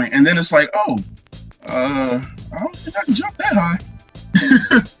this point and then it's like, oh, I don't think I can jump that high.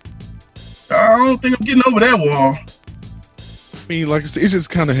 I don't think I'm getting over that wall. I mean, like I said, it just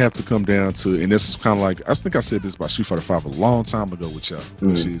kind of have to come down to, and this is kind of like, I think I said this about Street Fighter 5 a long time ago with y'all,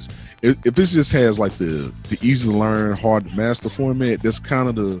 which is, if this just has like the easy to learn, hard to master format, that's kind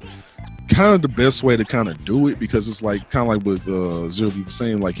of the best way to kind of do it, because it's like kind of like what Zerobeat was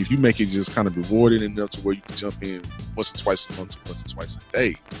saying, like if you make it just kind of rewarding enough to where you can jump in once or twice a month, once or twice a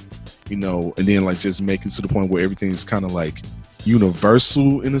day, you know, and then like just make it to the point where everything's kind of like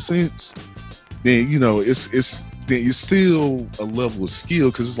universal in a sense, then you know it's still a level of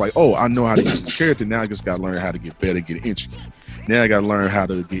skill, because it's like, oh, I know how to use this character, now I just gotta learn how to get better, get intricate. Now I gotta learn how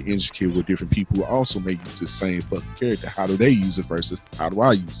to get intricate with different people who also may use the same fucking character. How do they use it versus how do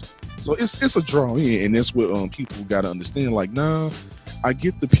I use it? So it's a draw in, and that's what people gotta understand. Like, nah, I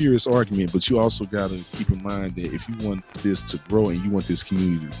get the purist argument, but you also gotta keep in mind that if you want this to grow and you want this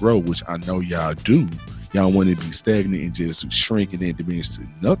community to grow, which I know y'all do, y'all want it to be stagnant and just shrink and then diminish to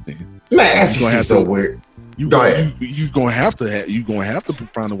nothing. Man, that's just so weird. You're gonna have to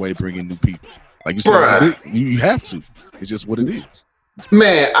find a way to bring in new people. Like you said, you have to. It's just what it is.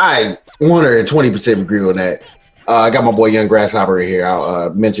 Man, I 120% agree on that. I got my boy Young Grasshopper here.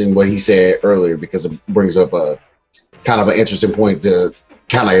 I'll mention what he said earlier because it brings up a kind of an interesting point to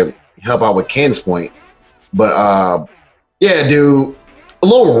kind of help out with Ken's point. But yeah, dude, a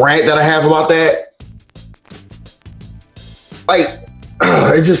little rant that I have about that. Like,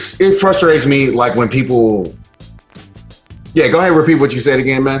 it frustrates me, like when people. Yeah, go ahead and repeat what you said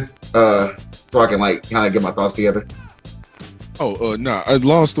again, man. So I can like kind of get my thoughts together.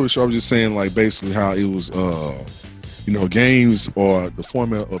 Long story short, I was just saying like basically how it was, games or the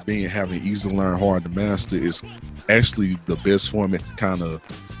format of having easy to learn, hard to master is actually the best format to kind of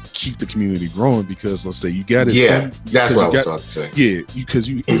keep the community growing, because let's say you got it. Yeah, that's what I was talking to say. Yeah, because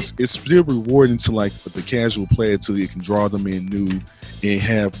it's still rewarding to like the casual player till you can draw them in new and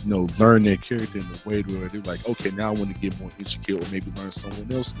have learn their character in a way where they're like, okay, now I want to get more intricate, or maybe learn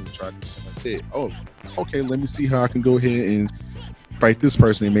someone else and try to do something like that. Oh, okay, let me see how I can go ahead and fight this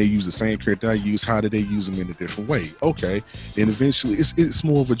person. They may use the same character I use. How do they use them in a different way? Okay, and eventually it's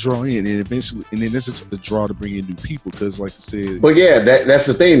more of a draw in, and then this is a draw to bring in new people, because like I said. But yeah, that's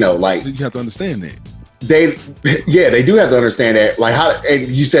the thing though. Like, you have to understand that. They do have to understand that. Like, how, and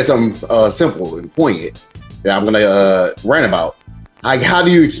you said something simple and poignant that I'm gonna rant about. Like, how do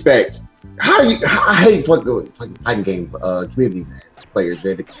you expect? I hate fucking fighting game community players.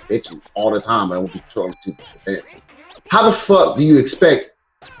 They bitch you all the time. I won't be showing to events. How the fuck do you expect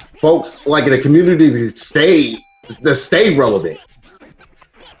folks like in a community to stay relevant?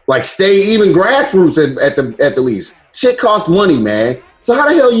 Like, stay even grassroots at the least. Shit costs money, man. So how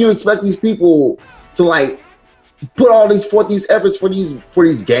the hell you expect these people to like put all these efforts for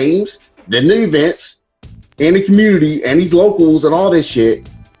these games, then the events, and the community, and these locals, and all this shit,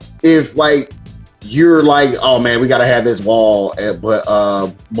 if like you're like, oh man, we gotta have this wall,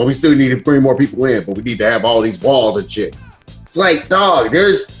 but we still need to bring more people in, but we need to have all these walls and shit. It's like, dog,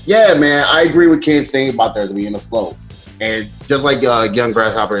 man, I agree with Ken's thing about there's being a slope. And just like Young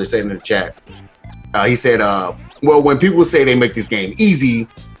Grasshopper is saying in the chat, he said, well, when people say they make this game easy,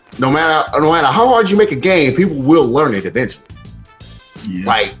 no matter how hard you make a game, people will learn it eventually. Yeah.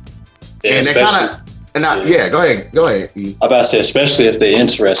 Like, yeah, and they kind of. Go ahead. E. I'm about to say, especially if they're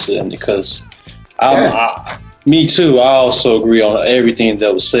interested in it, because me too, I also agree on everything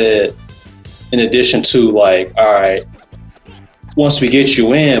that was said, in addition to like, all right, once we get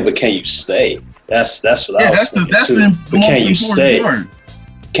you in, but can you stay? That's what I was thinking too. But can you stay?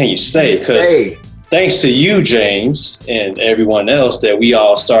 Can you stay? Because thanks to you, James, and everyone else, that we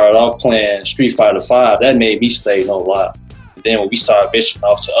all started off playing Street Fighter 5, that made me stay, no lie. Then when we started bitching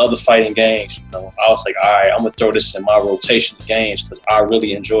off to other fighting games, I was like, all right, I'm gonna throw this in my rotation of games because I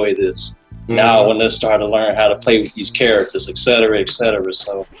really enjoy this. Mm-hmm. Now I want to start to learn how to play with these characters, et cetera, et cetera.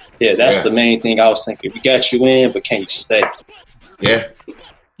 So yeah, that's the main thing I was thinking. We got you in, but can you stay?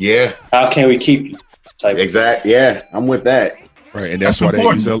 Yeah. How can we keep you? Exactly. Yeah, I'm with that. Right, and that's why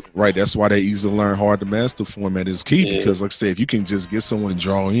that easy to learn, hard to master format is key, because like I said, if you can just get someone to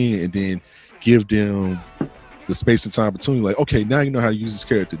draw in and then give them the space and time between, like, okay, now you know how to use this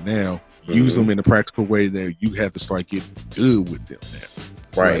character. Now use them in a practical way that you have to start getting good with them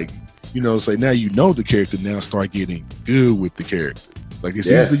now. Right. Like, say now you know the character, now start getting good with the character. Like,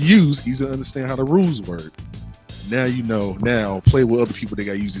 it's easy to use, easy to understand how the rules work. Now you know. Now play with other people that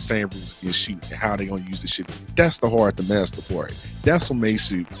got to use the same rules against you and how they gonna use the shit. That's the hard to master part. That's what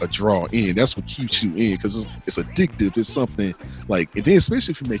makes it a draw in. That's what keeps you in because it's addictive. It's something like, and then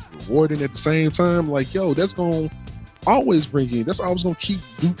especially if you make it rewarding at the same time. Like, yo, that's gonna always bring in. That's always gonna keep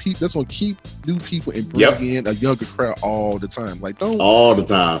new people. That's gonna keep new people and bring in a younger crowd all the time. Like, don't all the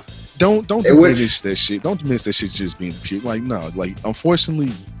time. Don't diminish that shit. Don't diminish that shit just being pure. Like, no, like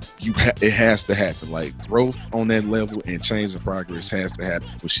unfortunately, it has to happen. Like growth on that level and change and progress has to happen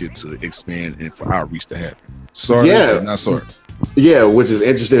for shit to expand and for outreach to happen. Sorry, but not sorry. Yeah, which is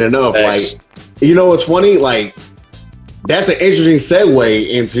interesting enough. Thanks. Like, you know what's funny? Like, that's an interesting segue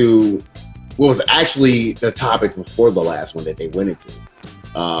into what was actually the topic before the last one that they went into.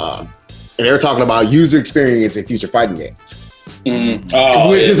 And they were talking about user experience in future fighting games.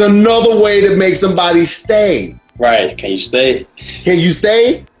 Which is another way to make somebody stay. Right. Can you stay? Can you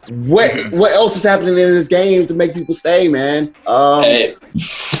stay? What else is happening in this game to make people stay, man? Hey,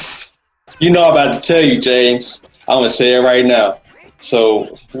 you know I'm about to tell you, James. I'm gonna say it right now.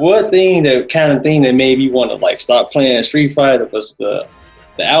 So, the kind of thing that made me want to like stop playing Street Fighter was the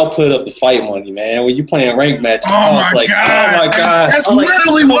output of the fight money, man. When you playing ranked matches, I was like, God. oh my god, That's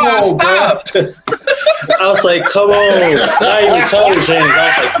literally why I stopped. I was like, come on. I even told James,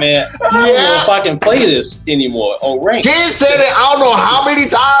 I was like, man, I don't know if I can play this anymore on ranked. He said it, I don't know how many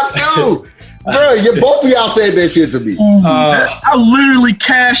times too. Bro, both of y'all said that shit to me. I literally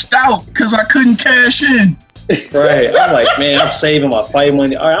cashed out because I couldn't cash in. Right. I'm like, man, I'm saving my fight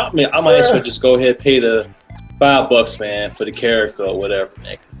money. All right, I might as well just go ahead and pay the $5, man, for the character or whatever,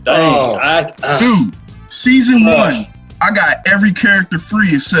 man. Dang, dude, season 1, I got every character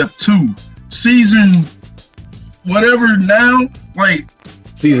free except 2. Season whatever now, like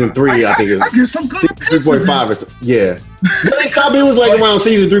season 3, I think is. I guess I'm gonna pay 3.5 or something. Yeah, but they stopped. It was like around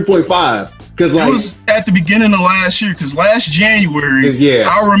season 3.5 because like it was at the beginning of last year. Because last January,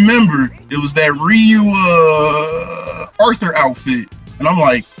 I remember it was that Ryu Arthur outfit. And I'm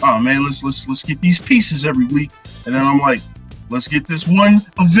like, oh man, let's get these pieces every week. And then I'm like, let's get this one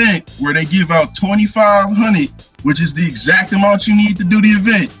event where they give out 2,500, which is the exact amount you need to do the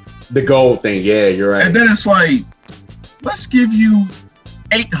event. The gold thing, yeah, you're right. And then it's like, let's give you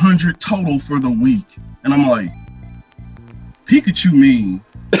 800 total for the week. And I'm like, Pikachu mean.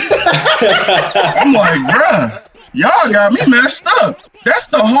 I'm like, bruh, y'all got me messed up. That's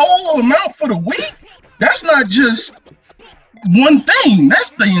the whole amount for the week. That's not just one thing.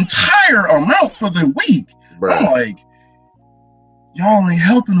 That's the entire amount for the week. Bruh. I'm like, y'all ain't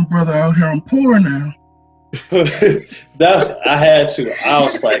helping a brother out here. I'm poor now. I had to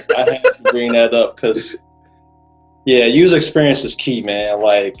bring that up because, user experience is key, man.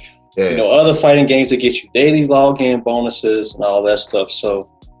 Like, other fighting games that get you daily login bonuses and all that stuff. So,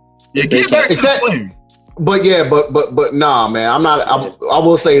 get back to the player. But nah, man. I'm not. I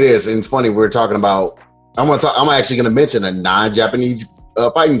will say this, and it's funny. We're talking about. I'm actually gonna mention a non-Japanese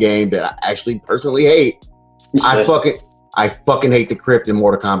fighting game that I actually personally hate. I fucking hate the crypt in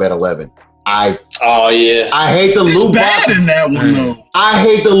Mortal Kombat 11. I hate the loot box in that one though. I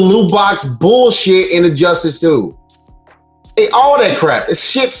hate the loot box bullshit in Injustice 2. All that crap. This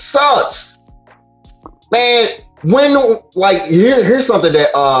shit sucks, man. When here's something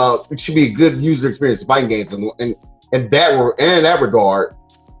that should be a good user experience to fighting games, and in that regard.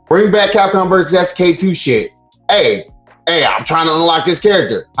 Bring back Capcom vs. SK2 shit. Hey, I'm trying to unlock this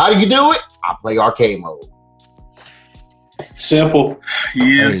character. How do you do it? I play arcade mode. Simple.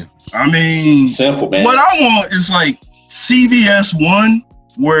 Yeah. I mean, simple, man. What I want is like CVS 1,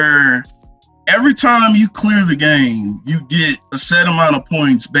 where every time you clear the game, you get a set amount of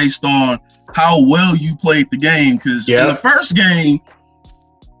points based on how well you played the game. Because in the first game,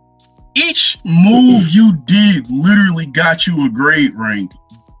 each move you did literally got you a grade rank.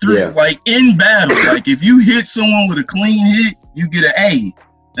 Like in battle, like if you hit someone with a clean hit, you get an A,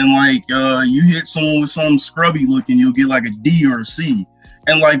 and like you hit someone with something scrubby looking, you'll get like a D or a C,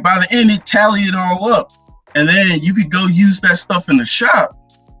 and like by the end it tally it all up, and then you could go use that stuff in the shop.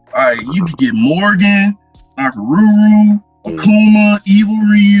 You could get Morgan, Nakaruru, Akuma, Evil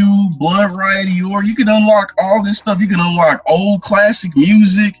Ryu, Blood Riot, or you could unlock all this stuff. You can unlock old classic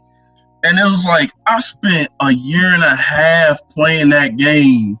music. And it was like, I spent a year and a half playing that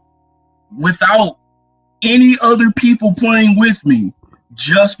game without any other people playing with me,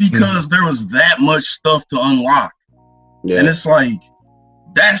 just because there was that much stuff to unlock. Yeah. And it's like,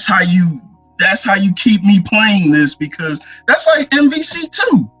 that's how you keep me playing this, because that's like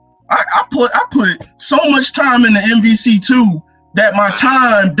MVC2. I put so much time into MVC2 that my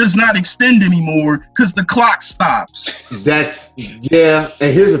time does not extend anymore because the clock stops. And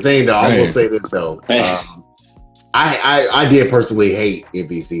here's the thing though, I will say this though. I did personally hate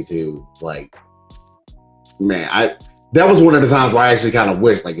NBC 2. Like, man, that was one of the times where I actually kind of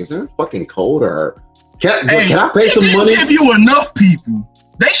wished, like, is there a fucking code or can I pay some money? Give you enough people.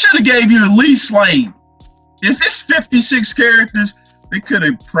 They should have gave you at least like, if it's 56 characters, they could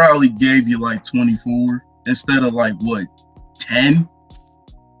have probably gave you like 24 instead of like what, 10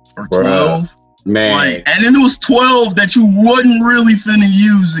 or 12. Bruh, man, like, and then it was 12 that you wasn't really finna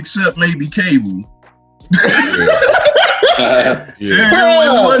use except maybe cable. Yeah.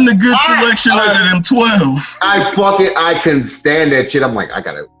 It wasn't a good selection out of them 12. I can stand that shit. I'm like, I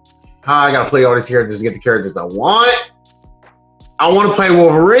gotta play all these characters to get the characters I want. I want to play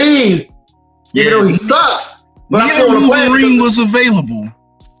Wolverine, even though he sucks. But I still want to play him. Wolverine was available.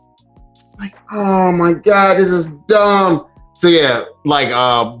 Like, oh my god, this is dumb. So yeah, like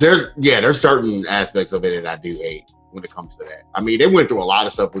there's certain aspects of it that I do hate when it comes to that. I mean, they went through a lot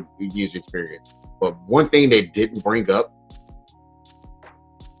of stuff with user experience, but one thing they didn't bring up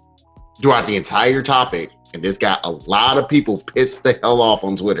throughout the entire topic, and this got a lot of people pissed the hell off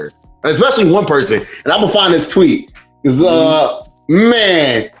on Twitter, especially one person, and I'm gonna find this tweet, because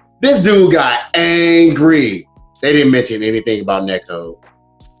man, this dude got angry. They didn't mention anything about netcode.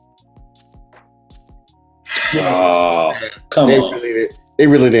 Oh, come on. They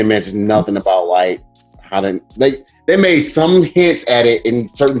really didn't mention nothing about like how to. They made some hints at it in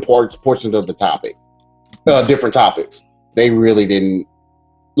certain portions of the topic, different topics. They really didn't.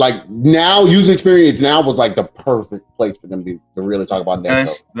 Like, now, user experience now was like the perfect place for them to really talk about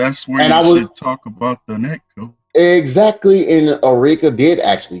netcode. That's where you should talk about the netcode. Exactly, and Eureka did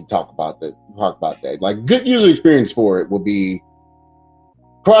actually talk about that. Like, good user experience for it would be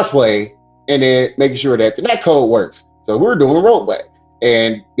crossplay, and then making sure that the netcode works. So we're doing a rollback,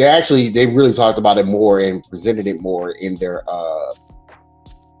 and they really talked about it more and presented it more in their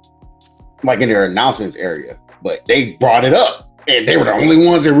in their announcements area. But they brought it up. And they were the only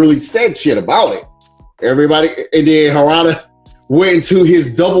ones that really said shit about it. Everybody, and then Harada went into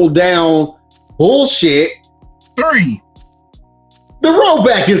his double down bullshit. 3. The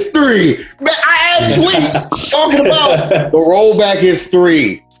rollback is 3. Man, I have tweets talking about the rollback is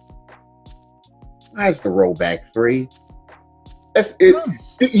 3. Why is the rollback 3? That's it.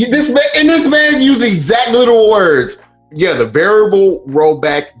 This man used exact little words. Yeah, the variable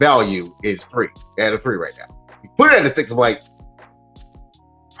rollback value is 3. At a 3 right now. You put it at a 6. I'm like,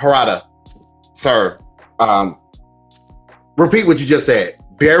 Harada, sir, repeat what you just said.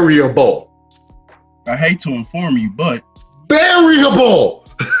 Variable. I hate to inform you, but variable.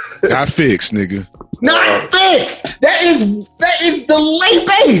 Not fixed, nigga. Not fixed. That is delay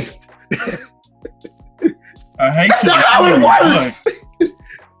based. I hate That's to not how it inform works.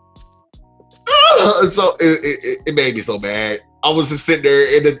 So it made me so mad. I was just sitting there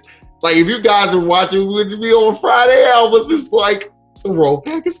and if you guys are watching with me on Friday, I was just like, the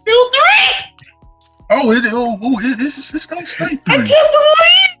rollback is still 3. It's gonna stay 3. I can't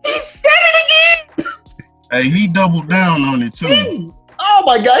believe he said it again. Hey, he doubled down on it too. Oh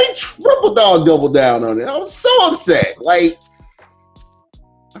my god, he doubled down on it. I was so upset. Like,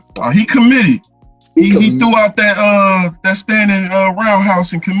 he committed. He threw out that standing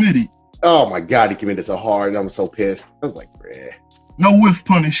roundhouse and committed. Oh my god, he committed so hard, and I was so pissed. I was like, bruh. No whiff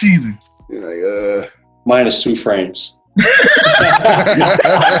punish either. You're like, -2 frames.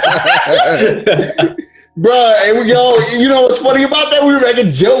 Bruh, and you know what's funny about that? We were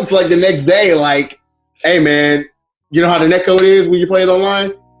making jokes like the next day, like, hey man, you know how the netcode is when you play it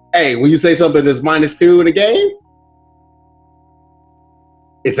online? Hey, when you say something that's -2 in a game,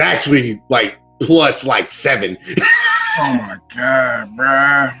 it's actually like plus like 7. Oh my god,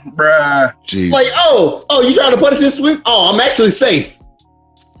 bruh. Jeez. Like, oh, you trying to punish this sweep? Oh, I'm actually safe.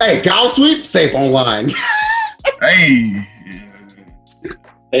 Hey, Gal sweep, safe online. Hey,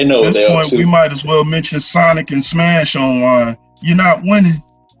 They know at what this they're up point, to. we might as well mention Sonic and Smash online. You're not winning.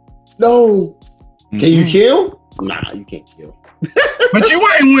 No. Can you kill? Nah, you can't kill. But you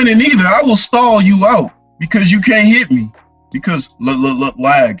ain't winning either. I will stall you out because you can't hit me because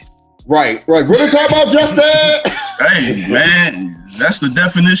lag. Right. We're talking about just that. Hey, man, that's the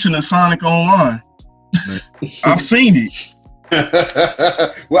definition of Sonic Online. I've seen it.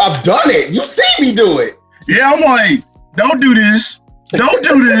 Well, I've done it. You see me do it. Yeah, I'm like, don't do this. Don't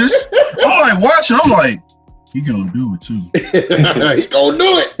do this. I'm like, watching. I'm like, he gonna do it too. He gonna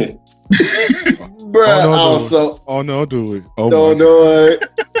do it. Bruh, Oh no, do it. Oh don't do it.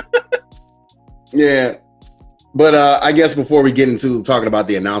 Yeah. But I guess before we get into talking about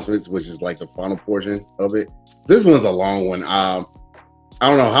the announcements, which is like the final portion of it, this one's a long one. I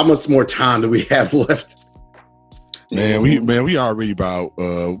don't know how much more time do we have left. Man, we already about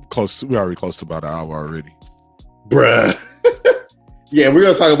close. We already close to about an hour already. Bruh. Yeah, we're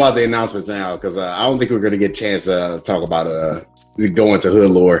gonna talk about the announcements now because I don't think we're gonna get a chance to talk about going to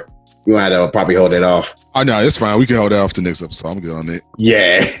hood lore. We might have to probably hold that off. Oh no, it's fine. We can hold that off to next episode. I'm good on that.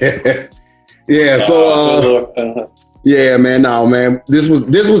 Yeah. Yeah, so yeah, man, no, man. This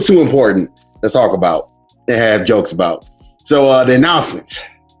was too important to talk about and have jokes about. So the announcements.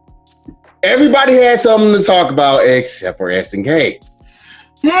 Everybody had something to talk about except for SNK.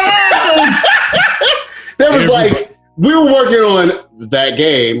 There was like, we were working on that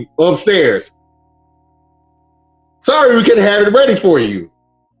game upstairs. Sorry, we couldn't have it ready for you.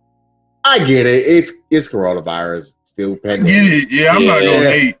 I get it. It's coronavirus still pending. I get it. Yeah, I'm not gonna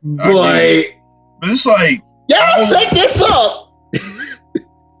hate. But it's like, y'all set this up.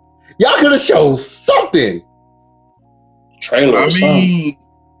 Y'all could have shown something. Trailer or something.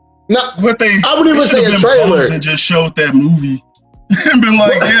 No, I wouldn't even say a trailer. And just showed that movie and been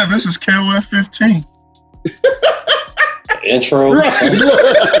like, yeah, this is KOF 15. Intro. Right.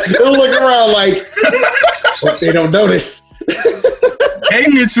 They'll look around like, hope they don't notice.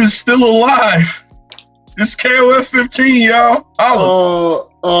 Agnes is still alive. It's KOF 15, y'all.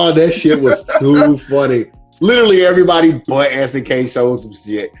 Oh, that shit was too funny. Literally everybody but SNK shows some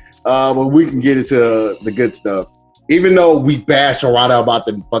shit. But we can get into the good stuff. Even though we bashed Harada about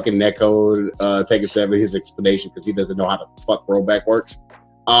the fucking netcode, Tekken 7, his explanation, because he doesn't know how the fuck rollback works.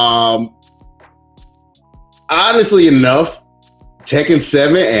 Honestly enough, Tekken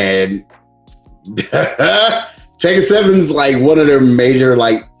 7 and Tekken 7 is like one of their major,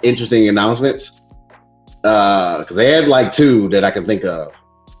 like, interesting announcements. Because they had like two that I can think of.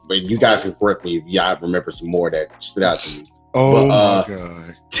 But you guys can correct me if y'all remember some more that stood out to you. Oh my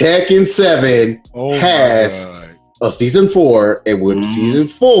God. Tekken 7 has a season 4, and with season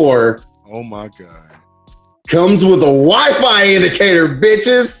 4, oh my God, comes with a Wi-Fi indicator,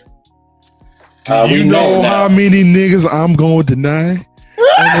 bitches. You know how many niggas I'm going to deny?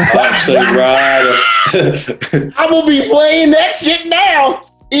 I'm gonna be playing that shit now,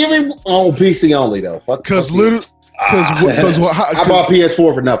 even on PC only though. Because literally, I bought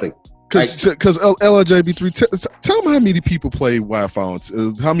PS4 for nothing. Because LJB3, tell them how many people play Wi-Fi on,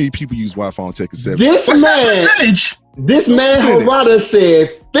 how many people use Wi-Fi on Tekken 7. This man Harada said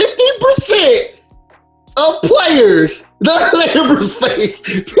 50% of players, not cyberspace,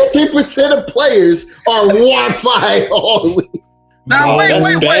 50% of players are Wi-Fi only. Now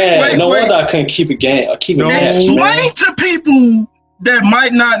wait. No wonder I couldn't keep it game. Explain to people that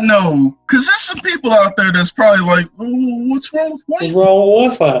might not know, because there's some people out there that's probably like, what's wrong with Wi-Fi? What's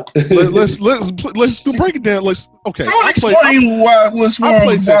wrong with Wi-Fi? let's break it down. Okay. Someone explain what's wrong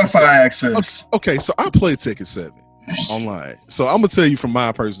with Wi-Fi access. Okay, so I played Tekken 7 online. So I'm gonna tell you from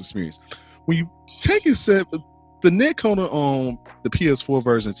my personal experience. When you Tekken 7, the netcode on the PS4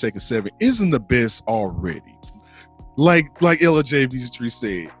 version of Tekken 7 isn't the best already. Like LJV3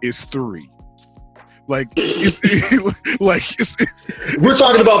 said, it's 3. We're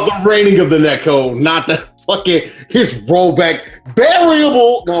talking about the rating of the netcode, not the fucking his rollback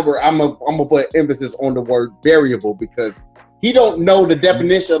variable number. I'm gonna put emphasis on the word variable because he don't know the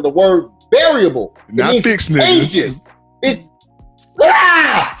definition of the word variable. Not fixed, pages. It's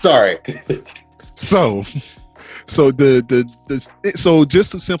sorry. So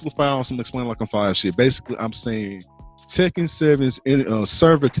just to simplify on some explain like I'm 5 shit. Basically, I'm saying Tekken 7's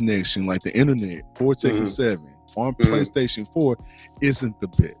server connection, like the internet for Tekken 7 on PlayStation 4, isn't the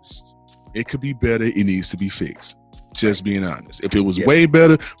best. It could be better. It needs to be fixed. Just being honest. If it was way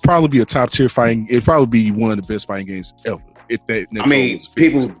better, probably be a top tier fighting. It'd probably be one of the best fighting games ever. If that, I mean,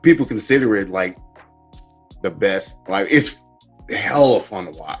 people consider it like the best. Like it's hella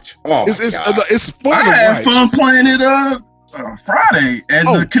fun to watch. Oh, it's fun. I had fun playing it Friday, and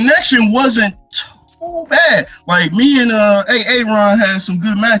the connection wasn't too bad. Like me and Aaron had some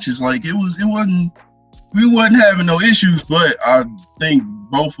good matches. Like we wasn't having no issues, but I think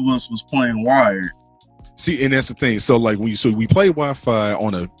both of us was playing wired. See, and that's the thing. So like we play Wi-Fi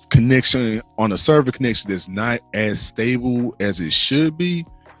on a connection, on a server connection that's not as stable as it should be.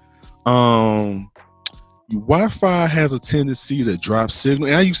 Wi-Fi has a tendency to drop signal.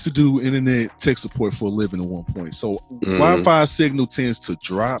 And I used to do internet tech support for a living at one point. So Wi-Fi signal tends to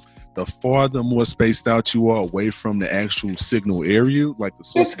drop the farther more spaced out you are away from the actual signal area, like the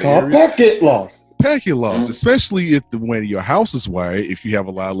source. It's called packet loss. Packet loss, especially if the way your house is wired, if you have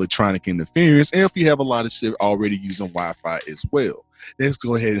a lot of electronic interference, and if you have a lot of shit already using Wi-Fi as well. Let's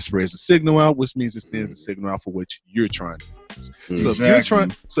go ahead and spread the signal out, which means it sends the signal out for what you're trying to use.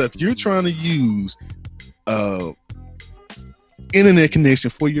 Exactly. So if you're trying to use internet connection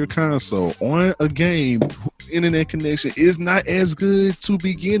for your console on a game whose internet connection is not as good to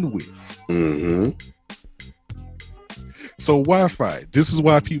begin with, So Wi-Fi. This is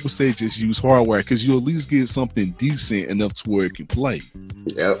why people say just use hardware, because you at least get something decent enough to where it can play.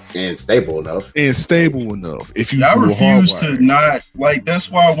 Yep, and stable enough. If you I do refuse hardwire. to not like. That's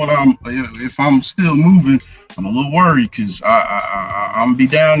why when if I'm still moving, I'm a little worried because I'm be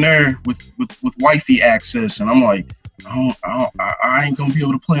down there with wifey access, and I'm like, I ain't gonna be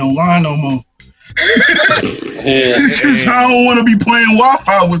able to play online no more. Because I don't want to be playing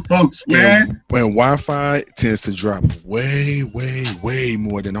Wi-Fi with folks, man. When Wi-Fi tends to drop way, way, way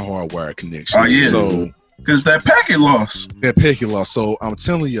more than a hardwire connection. Oh yeah. So because that packet loss. So I'm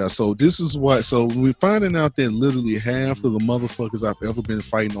telling you, so this is what. So we're finding out that literally half of the motherfuckers I've ever been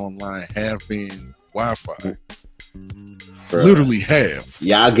fighting online have been Wi-Fi. Bro. Literally half.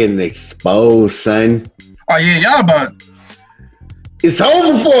 Y'all getting exposed, son. Oh yeah, y'all about. It's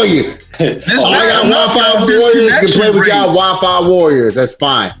over for you. I got Wi-Fi warriors can play with y'all Wi-Fi warriors. That's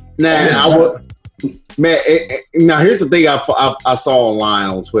fine. Now, now here's the thing I saw online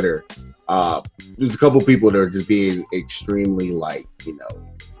on Twitter. There's a couple people that are just being extremely like,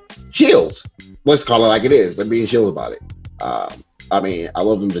 chills. Let's call it like it is. They're being chill about it. I mean, I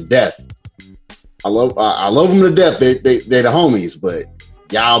love them to death. I love them to death. They're the homies, but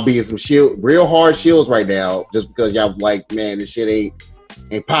y'all being some real hard shills right now just because y'all like, man, this shit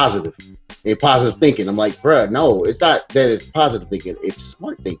ain't positive. Ain't positive thinking. I'm like, bruh, no, it's not that it's positive thinking. It's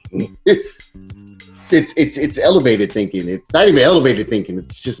smart thinking. It's elevated thinking. It's not even elevated thinking.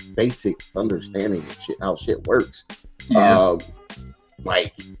 It's just basic understanding of shit, how shit works. Yeah.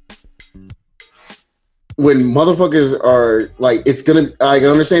 Like when motherfuckers are like, I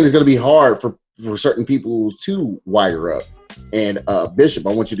understand it's gonna be hard for certain people to wire up. And Bishop,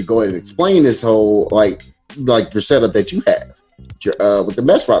 I want you to go ahead and explain this whole like your setup that you have with the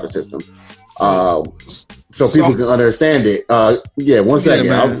mesh router system, so people can understand it. One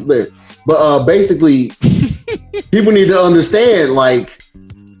second. But basically, people need to understand, like,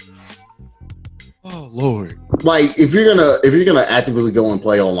 oh Lord, like if you're gonna actively go and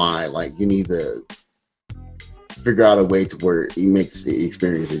play online, like you need to figure out a way to where it makes the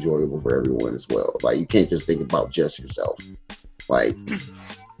experience enjoyable for everyone as well. Like you can't just think about just yourself. Like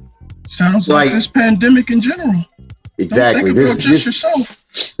sounds like this pandemic in general. Exactly. Don't think about just yourself.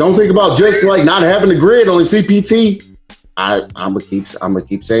 Don't think about just like not having a grid on CPT. I'm gonna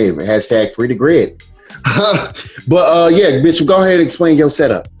keep saying hashtag free the grid. But Bishop, go ahead and explain your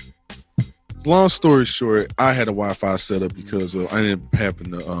setup. Long story short, I had a Wi-Fi setup because I ended up having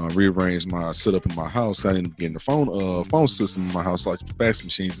to rearrange my setup in my house. I ended up getting the phone system in my house, like fax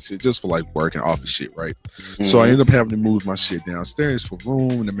machines and shit, just for like work and office shit, right? Mm-hmm. So I ended up having to move my shit downstairs for room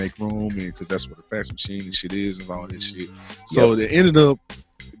and to make room, and because that's what the fax machine and shit is and all this shit. So it ended up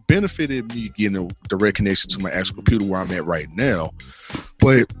benefited me getting a direct connection to my actual computer where I'm at right now,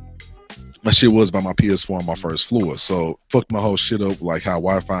 but my shit was by my PS4 on my first floor, so fucked my whole shit up, like how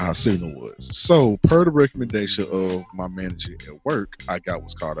Wi-Fi, how signal was. So per the recommendation of my manager at work, I got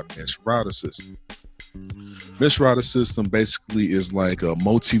what's called a mesh router system. Mesh router system basically is like a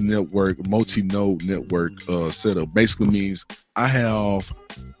multi-node network setup. Basically means I have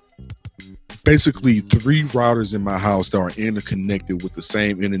basically 3 routers in my house that are interconnected with the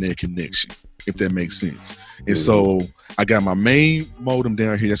same internet connection, if that makes sense. And so I got my main modem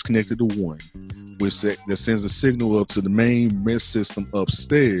down here that's connected to one, which that sends a signal up to the main mesh system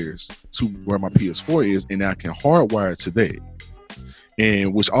upstairs to where my PS4 is, and I can hardwire it to that.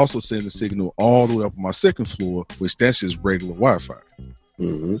 And which also sends a signal all the way up on my second floor, which that's just regular Wi-Fi.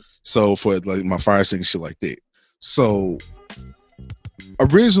 Mm-hmm. So for like my fire stick and shit like that. So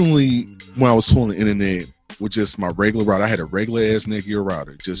originally, when I was pulling the internet with just my regular router, I had a regular ass Netgear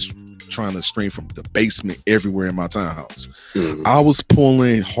router, just trying to stream from the basement everywhere in my townhouse. Mm-hmm. I was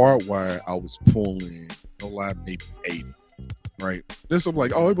pulling hardwire. I was pulling no lie, maybe 80. Right? Then so I'm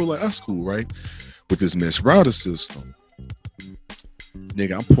like, oh, everybody like that's cool, right? With this mesh router system,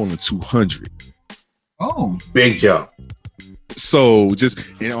 nigga, I'm pulling 200. Oh, big jump. So just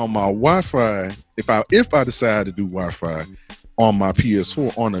on my Wi-Fi, if I decide to do Wi-Fi on my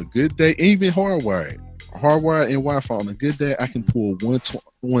PS4 on a good day, even hardwired and Wi-Fi on a good day, I can pull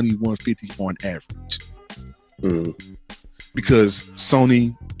 120, 150 on average. Because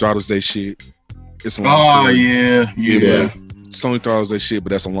Sony throttles that shit. It's a long story. Yeah. Sony throttles that shit,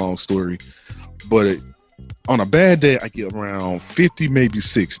 but that's a long story. But on a bad day, I get around 50, maybe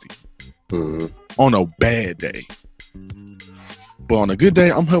 60. On a bad day. But on a good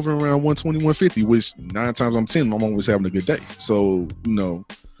day, I'm hovering around 120, 150, which 9 times I'm 10, I'm always having a good day. So,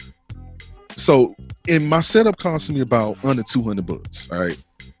 and my setup cost me about under $200. All right.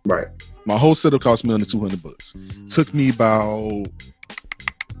 Right. My whole setup cost me under $200. Took me about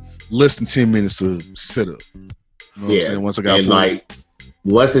less than 10 minutes to set up. You know what I'm saying? Once I got and like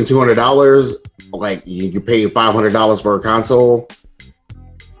less than $200, like you pay $500 for a console.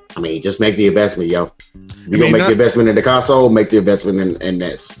 I mean, just make the investment, yo. You gonna make the investment in the console, make the investment in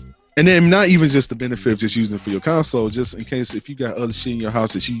this. And then not even just the benefit of just using it for your console, just in case if you got other shit in your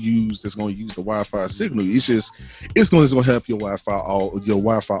house that you use that's going to use the Wi-Fi signal, it's going to help your Wi-Fi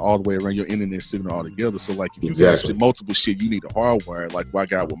all the way around, your internet signal all together. So like if you got multiple shit, you need a hardwire. Like what I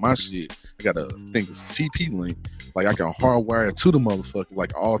got with my shit, I got it's a TP link. Like I can hardwire to the motherfucker.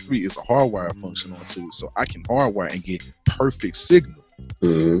 Like all three, it's a hardwire function onto it, so I can hardwire and get perfect signal.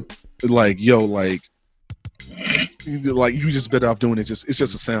 Mm-hmm. Like you just better off doing it. It's just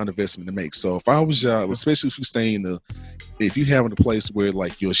a sound investment to make. So if I was y'all, especially if you stay if you have a place where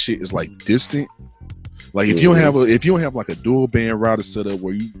like your shit is like distant, like if you don't have like a dual band router set up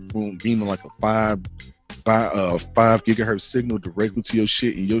where you beaming like a 5 gigahertz signal directly to your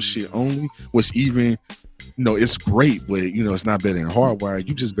shit and your shit only, which even it's great, but it's not better than hardwire.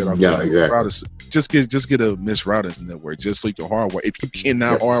 You just better off routers. Just get a mesh router network just so you can hardwire. If you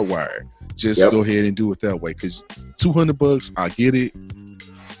cannot hardwire, just go ahead and do it that way. Because $200, I get it.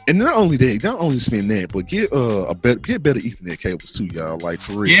 And not only spend that, but get better Ethernet cables too, y'all. Like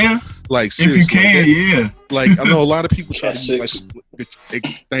for real. Yeah. Like seriously, if you can, Like I know a lot of people try to use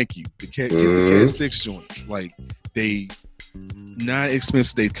thank you. Get the Cat 6 joints. Like they not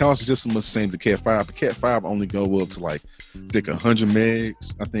expensive. They cost just as much the same as the Cat 5, but Cat 5 only go up to like I think 100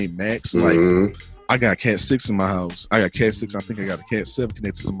 megs, I think max. Like I got Cat 6 in my house. I got Cat 6. I think I got a Cat 7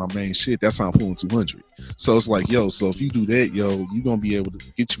 connected to my main shit. That's how I'm pulling 200. So it's like, so if you do that, you're going to be able to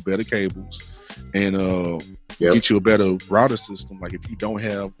get you better cables and get you a better router system. Like if you don't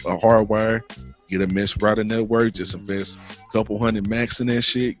have a hardwire, get a mesh router network, just invest a couple hundred max in that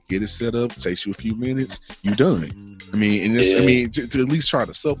shit, get it set up, takes you a few minutes, you're done. I mean, and this, to at least try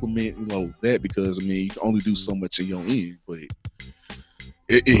to supplement, that, because you can only do so much in your end, but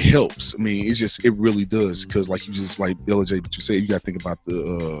it helps. I mean, it really does, because like LJ, but you said, you got to think about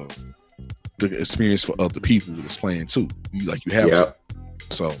the experience for other people that's playing too. You have to.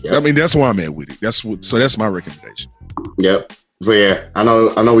 So I mean, that's where I'm at with it. That's my recommendation. Yep. So yeah, I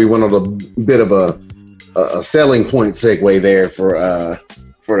know we went on a bit of a selling point segue there for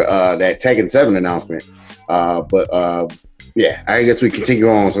that Tekken 7 announcement. But I guess we continue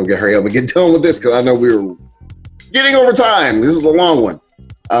on, so we can hurry up and get done with this, because I know we were getting over time. This is a long one.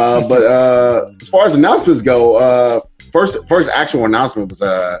 But as far as announcements go, first actual announcement was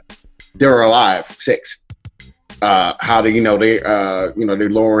They're Alive 6. How do they're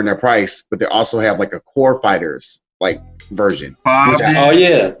lowering their price, but they also have like a Core Fighters like version.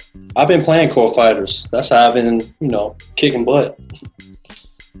 I've been playing Core Fighters. That's how I've been kicking butt.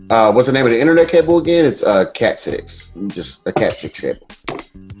 What's the name of the internet cable again? It's Cat 6. Just a Cat 6 cable.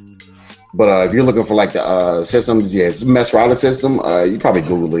 But if you're looking for like the systems, it's a mesh router system. You probably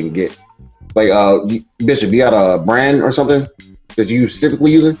Google it and get like Bishop. You got a brand or something that you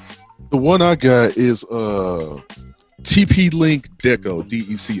specifically using? The one I got is TP Link Deco,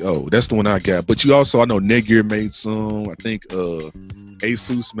 DECO. That's the one I got. But you also, I know Netgear made some. I think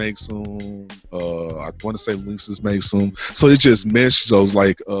Asus makes some. I want to say Linksys makes some. So it's just mesh. So it's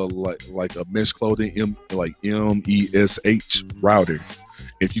like a mesh clothing, MESH router.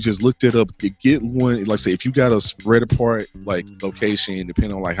 If you just looked it up, you get one. Like say, if you got a spread apart like location,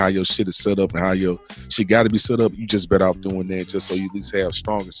 depending on like how your shit is set up and how your shit got to be set up, you just better off doing that, just so you at least have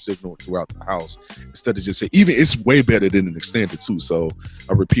stronger signal throughout the house, instead of just say, even it's way better than an extender too. So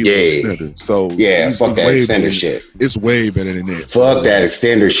a repeatable extender. So fuck that extender shit. It's way better than that. Fuck that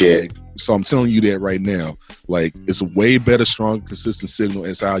extender shit. So I'm telling you that right now. Like it's a way better, stronger, consistent signal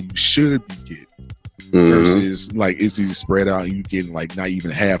as how you should be getting. Versus like it's easy spread out and you getting like not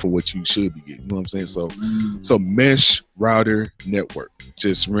even half of what you should be getting. You know what I'm saying? So mesh router network.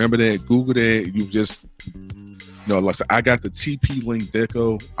 Just remember that. Google that. You just like I said, I got the TP Link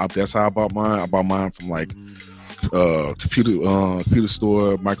Deco. That's how I bought mine. I bought mine from like computer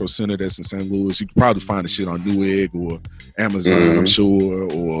store, Micro Center that's in St. Louis. You can probably find the shit on Newegg or Amazon, I'm sure,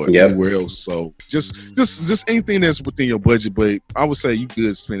 or anywhere else. So just anything that's within your budget, but I would say you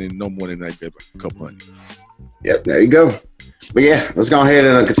good spending no more than like a couple hundred. Yep, there you go. But yeah, let's go ahead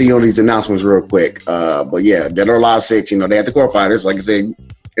and continue on these announcements real quick. But yeah, Dead or Alive 6, they had the Core Fighters. Like I said,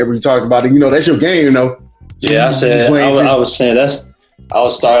 every talked about it, that's your game, Yeah, I was saying I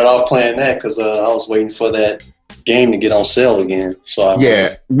was started off playing that because I was waiting for that game to get on sale again, so I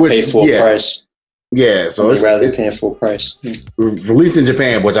pay full price. Yeah, so I'd rather paying full price. Released in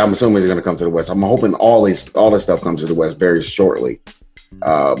Japan, which I'm assuming is going to come to the West. I'm hoping all this stuff comes to the West very shortly.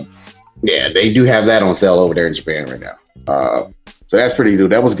 They do have that on sale over there in Japan right now. So that's pretty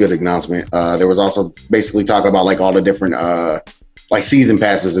good. That was a good announcement. There was also basically talking about like all the different like season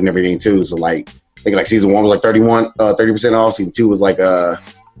passes and everything too. So like I think like season 1 was like 30% off. Season 2 was like their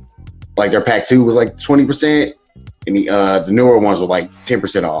pack 2 was like 20%, and the newer ones were like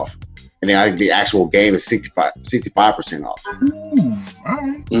 10% off. And then I think the actual game is 65% off. Ooh, all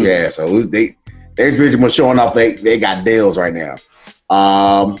right. Yeah, so they're pretty much showing off they got deals right now.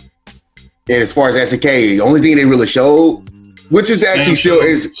 And as far as SNK, the only thing they really showed, which is actually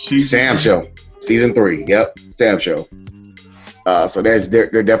is Sam Show season 3. Yep, Sam Show. So they're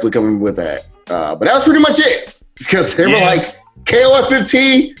definitely coming with that. But that was pretty much it, because they were like KOF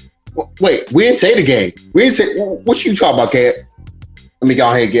 15. Wait, we didn't say the game. We didn't say what you talking about, Kat. Let me go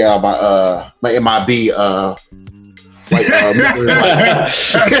ahead and get out my MIB. KOF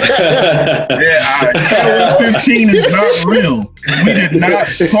 15 is not real. We did not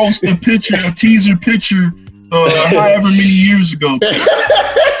post a teaser picture, however many years ago.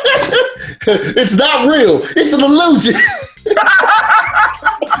 It's not real. It's an illusion.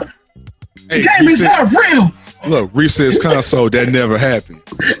 Hey, the game is not real. Look, Recess console, that never happened.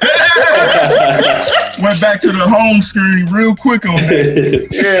 Went back to the home screen real quick on that.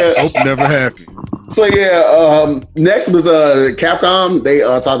 Yeah. Nope, never happened. So yeah, next was Capcom. They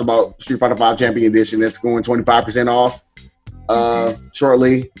talked about Street Fighter V Champion Edition. That's going 25% off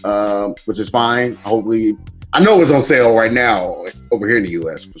shortly, which is fine. Hopefully, I know it's on sale right now over here in the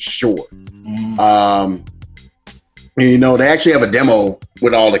US for sure. And, you know, they actually have a demo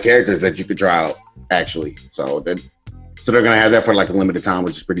with all the characters that you could try out. Actually, so they're gonna have that for like a limited time,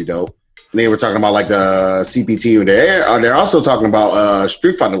 which is pretty dope. And they were talking about like the CPT. They're also talking about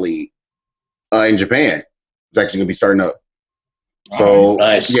Street Fighter League in Japan. It's actually gonna be starting up. So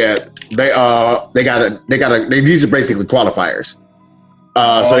nice. Yeah, these are basically qualifiers.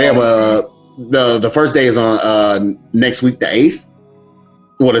 So they have the first day is on next week, the 8th.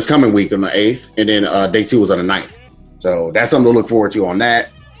 Well, this coming week on the 8th, and then day 2 is on the 9th. So that's something to look forward to on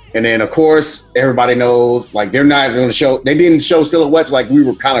that. And then, of course, everybody knows, like, they're not going to show, they didn't show silhouettes like we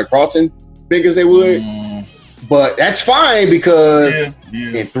were kind of crossing figures they would. But that's fine, because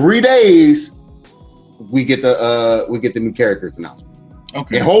in 3 days, we get the new characters announcement.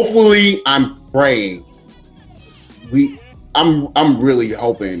 Okay. And hopefully, I'm praying, I'm really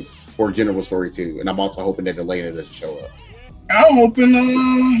hoping for General Story 2. And I'm also hoping that Elena doesn't show up. I'm hoping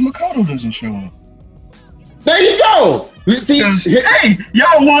Makoto doesn't show up. There you go. See, hey,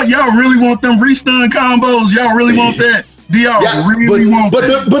 y'all really want them restun combos? Y'all really want that? Do y'all really want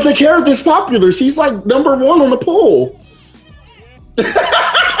that? But the character's popular. She's like number 1 on the poll.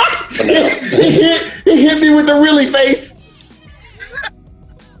 He hit me with the really face.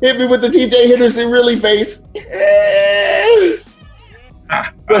 Hit me with the TJ Henderson really face.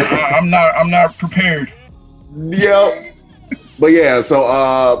 I'm not prepared. Yep. But yeah,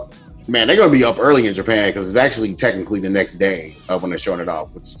 so man, they're gonna be up early in Japan, because it's actually technically the next day when they're showing it off.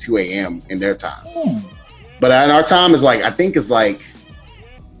 It's 2 a.m. in their time. But in our time is like, I think it's like,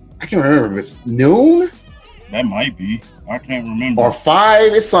 I can't remember if it's noon. That might be. I can't remember. Or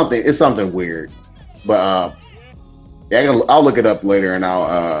 5. It's something weird. But yeah, I'll look it up later, and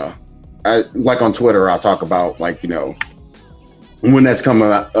I'll like on Twitter, I'll talk about, like, you know, when that's coming,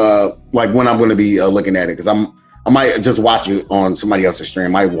 like when I'm going to be looking at it, because I might just watch it on somebody else's stream.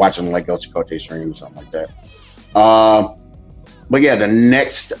 I might watch it on like El Chicote stream or something like that. But yeah, the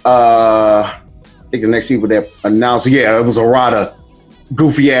next, I think the next people that announced, it was Harada,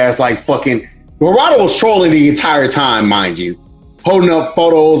 goofy ass, like fucking. Harada was trolling the entire time, mind you, holding up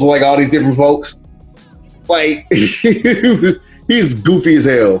photos of like all these different folks. Like he's goofy as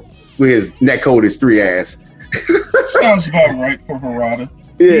hell with his netcode is 3 ass. Sounds about right for Harada.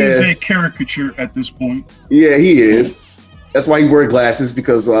 Yeah. He's a caricature at this point. Yeah, he is. That's why he wears glasses,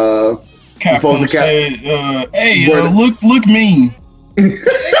 because Capcom said, "Hey, look mean.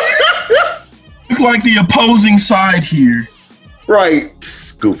 Look like the opposing side here." Right,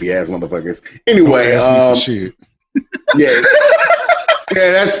 goofy ass motherfuckers. Anyway, shit. Yeah,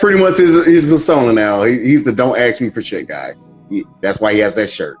 that's pretty much his persona now. He's the "don't ask me for shit" guy. That's why he has that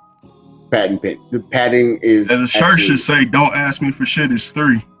shirt. Padding is. And the shirt should say, "Don't ask me for shit" is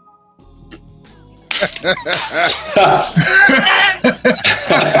 3.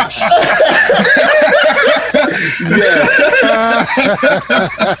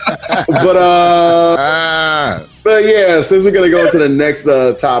 But yeah, since we're gonna go to the next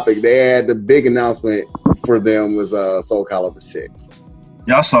topic, they had the big announcement for them was Soul Calibur 6.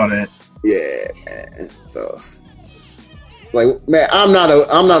 Y'all saw that? Yeah, man. So, like, man, I'm not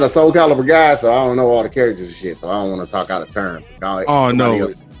a Soul Calibur guy, so I don't know all the characters and shit. So I don't want to talk out of turn. All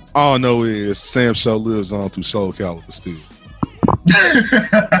I know is Sam Show lives on through Soul Calibur still.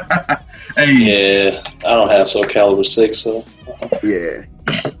 Hey, Yeah, I don't have Soul Calibur 6, so Yeah.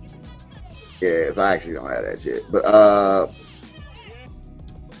 Yeah, so I actually don't have that shit. But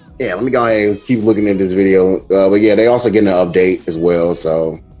yeah, let me go ahead and keep looking at this video. But yeah, they also getting an update as well,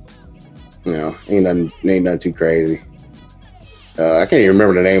 so you know, ain't nothing too crazy. I can't even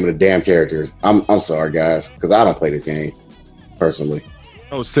remember the name of the damn characters. I'm sorry, guys, because I don't play this game personally.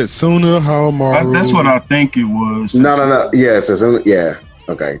 Oh, Setsuna Hamaru. that's what I think it was. No. Yeah, Setsuna. Yeah.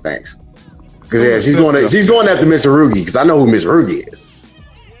 Okay, thanks. Because yeah, she's going after Miss Harugi because I know who Miss Harugi is,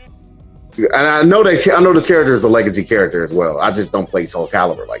 and I know this character is a legacy character as well. I just don't play Soul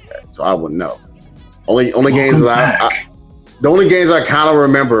Calibur like that, so I wouldn't know. Only games that the only games I kind of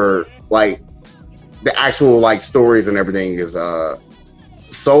remember, like the actual like stories and everything, is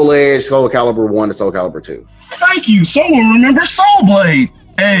Soul Edge, Soul Calibur 1 and Soul Calibur 2. Thank you. Someone remember Soul Blade,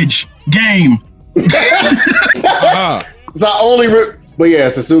 Edge, game. So I only, but yeah,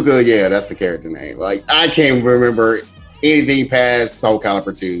 Sasuke, yeah, that's the character name. Like I can't remember anything past Soul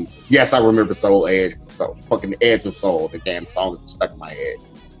Calibur 2. Yes, I remember Soul Edge, so fucking Edge of Soul. The damn song is stuck in my head.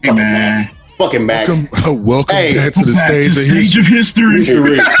 Hey, man. Fucking Max. Welcome Hey, back to the stage of of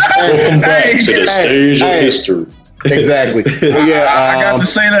history. welcome back to the stage of history. Exactly. Yeah, I got to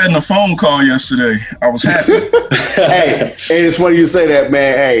say that in a phone call yesterday. I was happy. Hey, and it's funny you say that,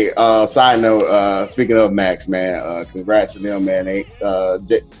 man. Hey, side note, speaking of Max, man, congrats to them, man. They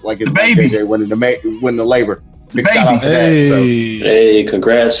like his baby JJ winning the labor. Big The shout out to that. So, Hey,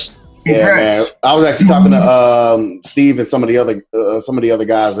 congrats. yeah, man. I was actually talking to Steve and some of the other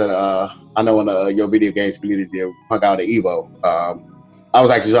guys that I know in your video games community that hung out at Evo. I was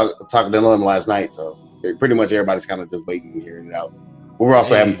actually talking to them last night, so pretty much everybody's kind of just waiting and hearing it out. But we're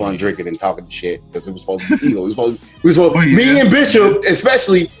also having fun drinking and talking shit because it was supposed to be Evo. Me and Bishop,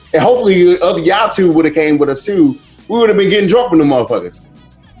 especially, and hopefully y'all two would have came with us too. We would have been getting drunk with them motherfuckers.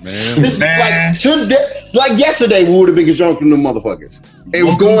 Man. Like yesterday, we would have been getting drunk with them motherfuckers. And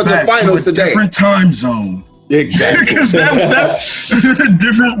we're going to finals today. Different time zone. Exactly. Because that's a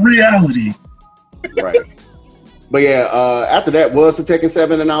different reality. Right. But yeah, after that was the Tekken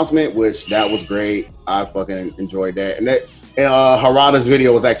 7 announcement, which that was great. I fucking enjoyed that. And Harada's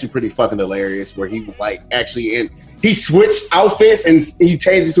video was actually pretty fucking hilarious, where he was like he switched outfits and he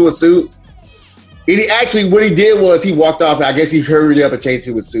changed into a suit. And what he did was he walked off. I guess he hurried up and changed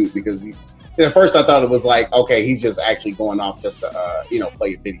to a suit because at first I thought it was like, okay, he's just actually going off just to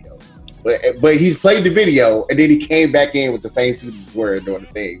play a video. But he played the video and then he came back in with the same suit he was wearing during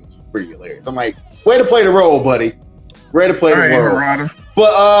the thing, which was pretty hilarious. I'm like, way to play the role, buddy. Way to play the role. Harada.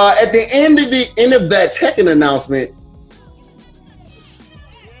 But at the end of that Tekken announcement,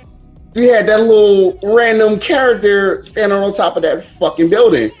 you had that little random character standing on top of that fucking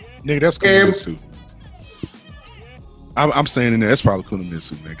building. Nigga, that's Kunomitsu. I'm saying in there, that's probably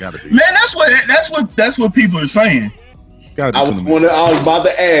Kunomitsu, man. Gotta be. Man, that's what people are saying. Gotta be I was about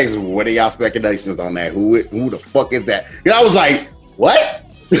to ask, what are y'all speculations on that? Who the fuck is that? And I was like, what?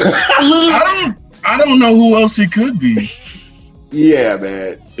 I don't know who else it could be. Yeah,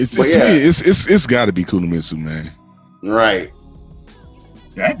 man. It's got to be Kunomitsu, man. Right.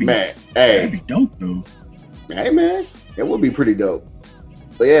 That'd be dope though. Hey, man, it would be pretty dope.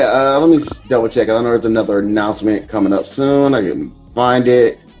 But yeah, let me double check. I know there's another announcement coming up soon. I can find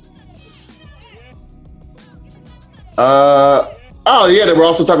it. Oh yeah, they were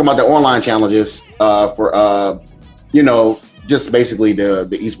also talking about the online challenges for just basically the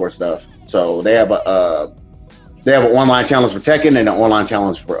esports stuff. So they have an online challenge for Tekken and an online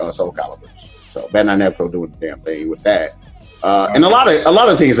challenge for Soul Calibur. So Bandai Namco doing the damn thing with that, and a lot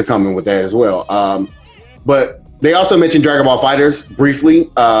of things are coming with that as well. But they also mentioned Dragon Ball FighterZ briefly.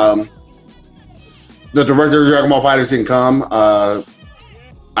 The director of Dragon Ball FighterZ didn't come.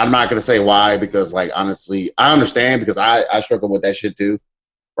 I'm not gonna say why because, like, honestly, I understand because I struggle with that shit too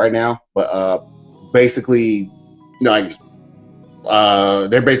right now. But basically, they're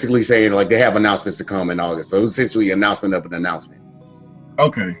basically saying like they have announcements to come in August. So it was essentially an announcement of an announcement.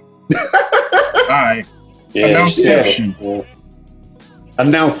 Okay. All right. Yeah,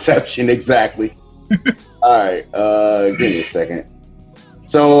 Announceception, exactly. All right. Give me a second.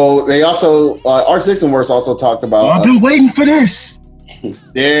 So they also Arc System Works also talked about. I've been waiting for this.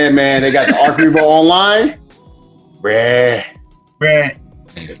 Yeah, man, they got the Arc Revo Online. Bruh.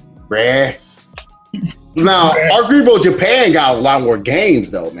 Now, Arc Revo Japan got a lot more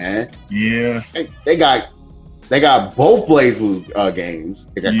games though, man. Yeah. They got both BlazBlue games.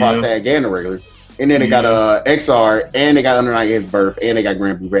 They got Cross Tag and the regular. And then they got XR and they got Under Night Nth Birth and they got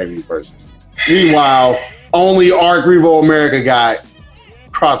Grand Blue Revenue Versus. Meanwhile, only Arc Revo America got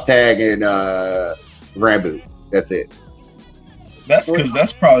Cross Tag and Grand Blue. That's it. That's because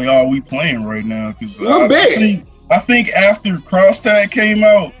that's probably all we playing right now. Because I think after Cross Tag came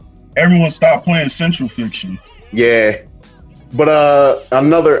out, everyone stopped playing Central Fiction. Yeah. But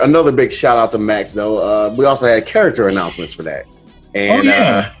another big shout out to Max though. We also had character announcements for that.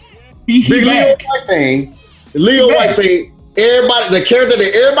 And he big Leo White thing. Everybody, the character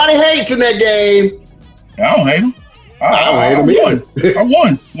that everybody hates in that game. I don't hate him. I don't hate him. I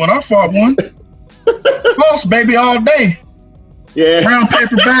won when I fought one. Boss baby all day. Yeah. Brown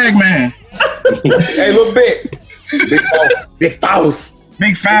paper bag man. Hey, little bit. Big Faust.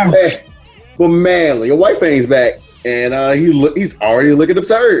 Well, man, Leo White Fang's back, and he's already looking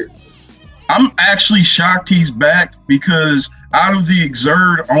absurd. I'm actually shocked he's back because out of the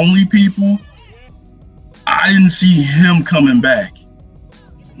Exert only people, I didn't see him coming back.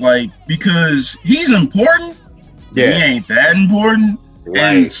 Like, because he's important, Yeah. he ain't that important. Right.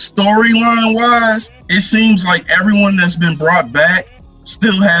 And storyline wise, it seems like everyone that's been brought back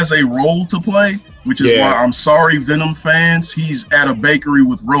still has a role to play, which is why I'm sorry, Venom fans. He's at a bakery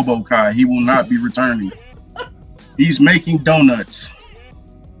with RoboKai. He will not be returning. He's making donuts.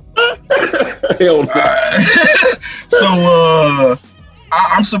 Hell no. So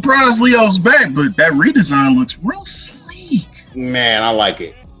I'm surprised Leo's back, but that redesign looks real sleek. Man, I like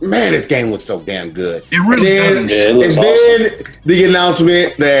it. Man, this game looks so damn good. It really does. Yeah, it looks awesome. Then the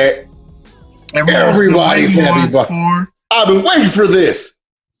announcement that everybody's happy about. I've been waiting for this.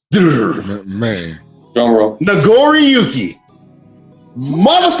 Man. Drum roll. Nagori Yuki.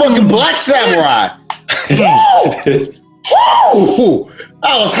 Motherfucking Black Samurai. Woo!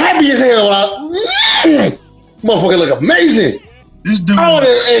 I was happy as hell when motherfucker look amazing. This dude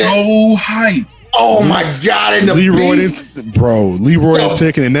is so hype. Oh my god, and the Leroy beef,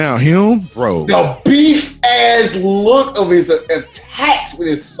 taking it now. Him, bro. The beef ass look of his attacks with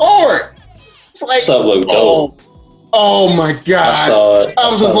his sword. It's like, Stuff look dope. Oh my god. I saw it. I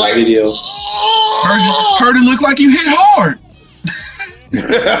was just like, video. Heard it look like you hit hard.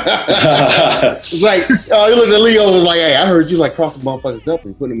 It's like, he looked at Leo and was like, hey, I heard you like crossing motherfuckers up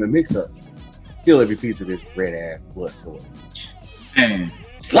and putting them in mix-ups. Feel every piece of this red ass blood sword. Man.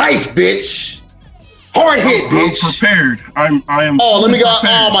 Slice, bitch. Hard hit, bitch. I'm prepared. I am. Oh, let me go.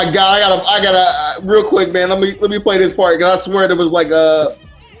 prepared. Oh my god, I gotta real quick, man. Let me play this part because I swear there was like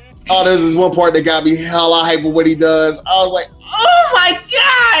there's this one part that got me hella hype with what he does. I was like, oh my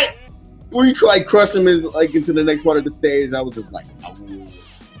god. When you like crush him into the next part of the stage, I was just like,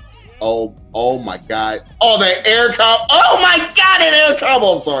 oh my god. Oh, that air combo. Oh my god, that air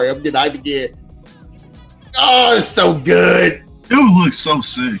combo. I'm sorry, I'm getting hyped again. Oh, it's so good. Dude looks so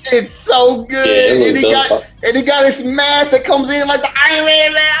sick. It's so good. Yeah, and he got his mask that comes in like the Iron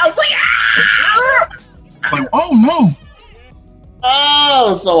Man. I was like, Like, oh no.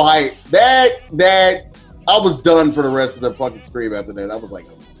 Oh, so hyped. That I was done for the rest of the fucking stream after that. I was like,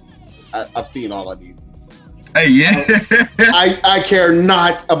 I've seen all I need. Hey, yeah. I care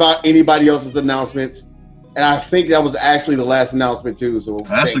not about anybody else's announcements. And I think that was actually the last announcement too. So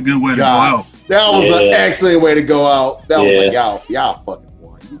That's a good way to go out. That was an excellent way to go out. That was like, y'all fucking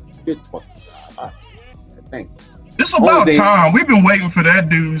won. You did fucking job. Thank you. It's about time. We've been waiting for that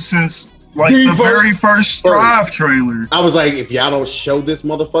dude since like the very first Strive trailer. I was like, if y'all don't show this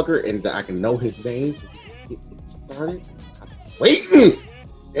motherfucker and I can know his name so we can get it started, I'm waiting.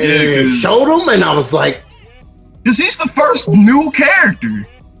 And showed him, and I was like, because he's the first new character.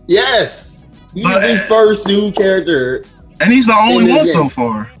 Yes. He's the first new character. And he's the only one so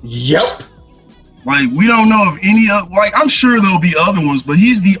far. Yep. Like, we don't know of any other, like, I'm sure there'll be other ones, but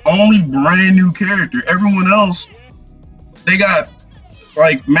he's the only brand new character. Everyone else, they got,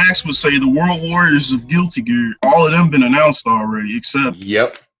 like Max would say, the World Warriors of Guilty Gear. All of them been announced already, except,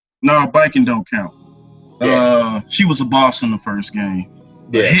 biking don't count. Yeah. She was a boss in the first game.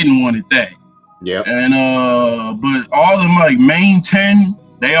 The Yeah. hidden one at that. Yep. And, but all of them, like, main 10,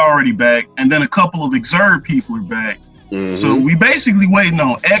 they already back, and then a couple of Exert people are back. Mm-hmm. So we basically waiting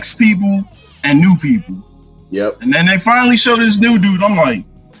on X people and new people. Yep. And then they finally show this new dude. I'm like,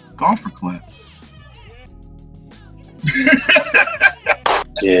 golfer clap.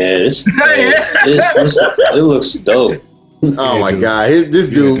 It looks dope. Oh my god, this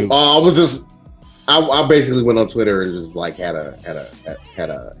dude! I basically went on Twitter and just like had a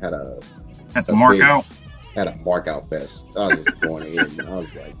mark out fest. I was just going in. And I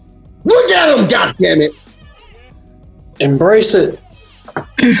was like, look at him, god damn it! Embrace it.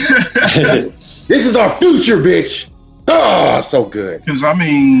 This is our future, bitch. Oh, so good. Because I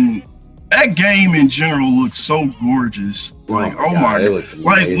mean, that game in general looks so gorgeous. Like, oh my god!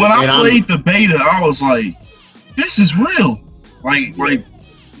 Like when I played the beta, I was like, this is real. Like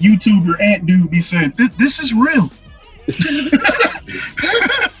YouTuber Ant Dude be saying, this is real.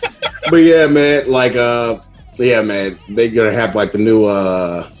 But yeah, man, like yeah, man, they're gonna have like the new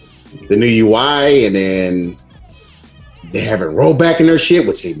UI, and then they have it roll back in their shit,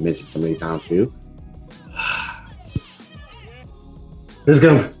 which they mentioned so many times too. This is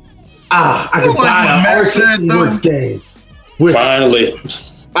gonna I can buy an Arc System Works game. Finally,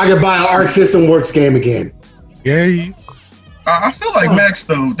 I can buy an Arc System Works game again. Yay. I feel like Max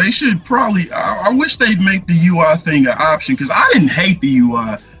though, they should probably. I wish they'd make the UI thing an option because I didn't hate the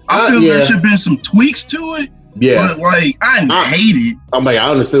UI. I feel there should have been some tweaks to it. Yeah, but like I didn't hate it. I'm like, I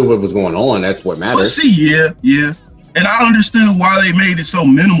understood what was going on. That's what matters. But see, yeah, and I understood why they made it so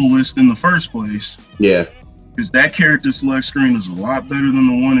minimalist in the first place. Yeah, because that character select screen is a lot better than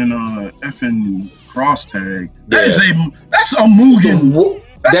the one in effing Cross Tag. That's a Mugen.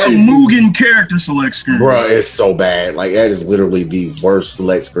 That's a Mugen character select screen. Bro, it's so bad. Like that is literally the worst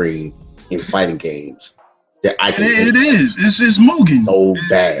select screen in fighting games that I can. It is. It's Mugen. So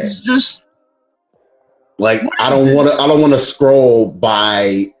bad. It's just like I don't want to scroll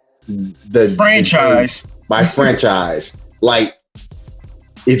by the franchise. By franchise, like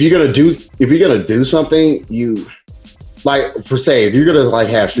if you're gonna do something, you like per se. If you're gonna like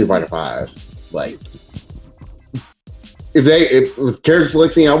have Street Fighter 5, like. If with character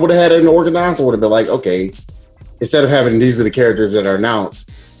selection, I would have had it organized. I would have been like, okay, instead of having these are the characters that are announced,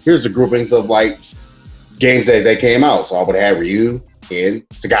 here's the groupings of like games that they came out. So I would have had Ryu and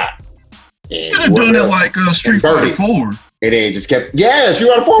Sagat. Should have done it like Street Fighter 4. And then just kept, Street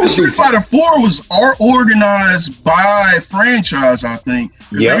Fighter 4 was Street Fighter 4 was organized by franchise, I think.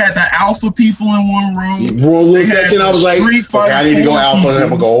 They had the alpha people in one row. Section, I was like, okay, I need to go alpha, and I'm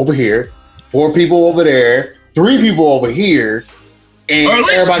gonna go over here. 4 people over there. 3 people over here, and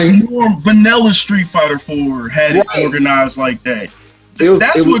everybody. More vanilla Street Fighter 4 had it organized like that.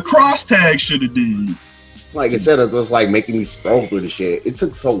 That's what Cross Tag should have did. Like instead of just like making me scroll through the shit, it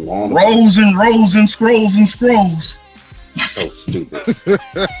took so long. Rows and rows and scrolls and scrolls. So stupid.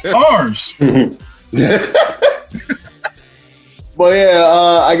 Ours. But yeah,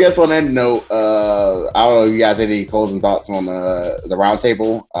 I guess on that note, I don't know if you guys had any closing thoughts on the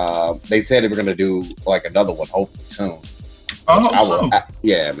roundtable. They said they were gonna do like another one hopefully soon.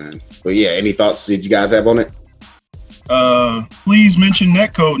 Yeah, man. But yeah, any thoughts did you guys have on it? Please mention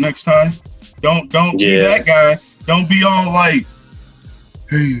netcode next time. Don't be that guy. Don't be all like,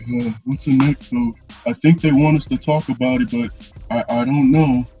 hey, what's a netcode? I think they want us to talk about it, but I don't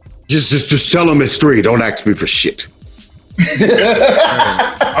know. Just tell them it's 3. Don't ask me for shit.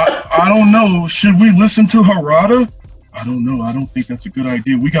 I don't know. Should we listen to Harada? I don't know. I don't think that's a good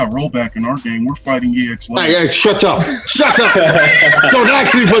idea. We got rollback in our game. We're fighting EX. Hey, shut up. Shut up. Don't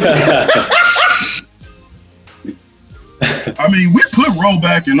ask me for that. I mean, we put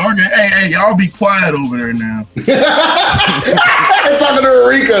rollback in our game. Hey, y'all be quiet over there now. Talking to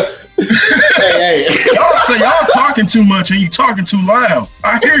Eureka. Hey. Y'all say y'all talking too much and you talking too loud.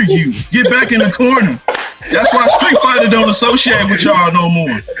 I hear you. Get back in the corner. That's why Street Fighter don't associate with y'all no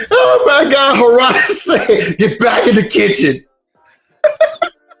more. Oh my God, Harada said, get back in the kitchen.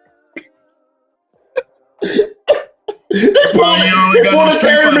 That's why y'all only got no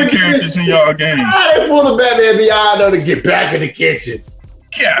Street Fighter characters in y'all game. I pull the Batman beyond to get back in the kitchen.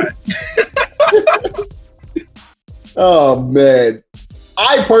 God. Oh man.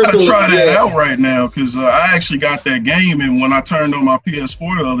 I personally try that out right now because I actually got that game, and when I turned on my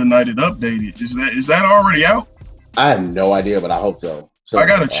PS4 the other night, it updated. Is that already out? I have no idea, but I hope so. I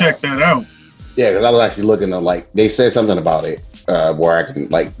gotta check that out. Yeah, because I was actually looking at like they said something about it where I can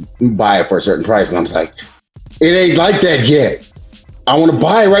like buy it for a certain price, and I was like, it ain't like that yet. I want to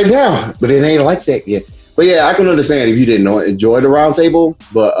buy it right now, but it ain't like that yet. But yeah, I can understand if you didn't enjoy the roundtable,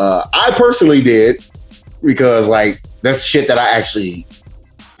 but I personally did because like that's shit that I actually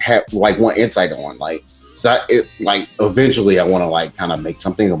have like one insight on. Like, so eventually I want to like kind of make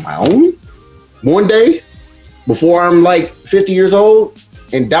something of my own one day before I'm like 50 years old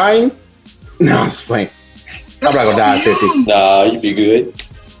and dying. No, I'm just playing. I'm not gonna die at 50. Nah, you'd be good.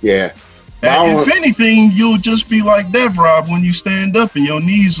 Yeah. If anything, you'll just be like DevRob when you stand up and your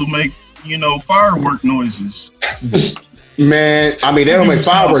knees will make, firework noises. Man, I mean, they don't make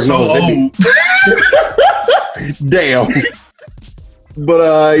firework noises. Damn.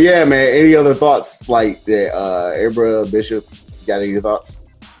 But yeah, man. Any other thoughts? Like that, Abra Bishop, you got any thoughts?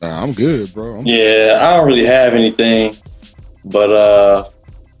 I'm good, bro. I don't really have anything. But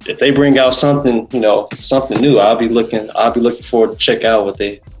if they bring out something, something new, I'll be looking forward to check out what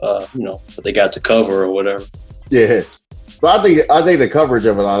they, what they got to cover or whatever. Yeah. But I think the coverage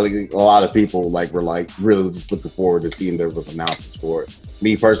of it, I think a lot of people were really just looking forward to seeing there was announcements for it.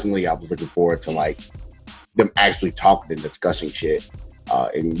 Me personally, I was looking forward to them actually talking and discussing shit.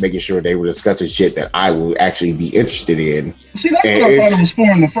 And making sure they were discussing shit that I would actually be interested in. See, that's what I thought it was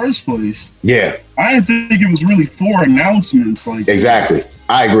for in the first place. Yeah. I didn't think it was really for announcements. Like Exactly.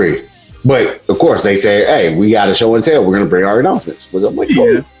 I agree. But of course they say, hey, we got a show and tell. We're going to bring our announcements. But I'm like,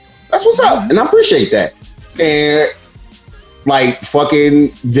 cool. That's what's up. And I appreciate that. And like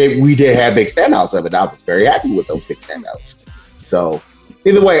fucking, we did have big standouts of it. I was very happy with those big standouts. So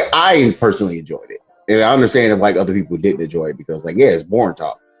either way, I personally enjoyed it. And I understand if like other people didn't enjoy it because like, yeah, it's boring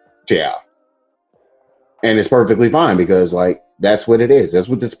talk. Yeah. And it's perfectly fine because like, that's what it is. That's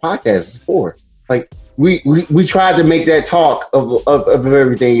what this podcast is for. Like we tried to make that talk of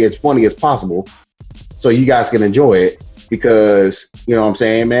everything as funny as possible so you guys can enjoy it because, you know what I'm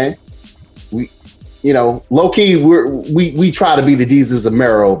saying, man? We, you know, low key, we try to be the Deezus of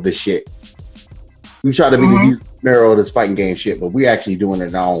Mero of this shit. We try to be the Deezus of Mero of this fighting game shit, but we actually doing it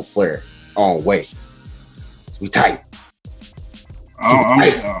in our own flair, our own way. We tight.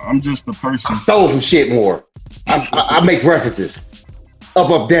 I'm just the person. I stole some shit more. I make references.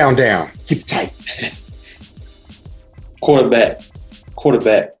 Up, down, down. Keep it tight.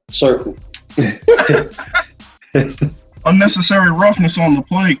 Quarterback, circle. Unnecessary roughness on the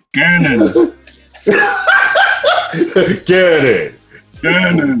plate. Gannon.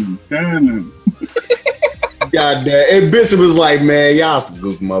 God damn. And Bishop was like, man, y'all some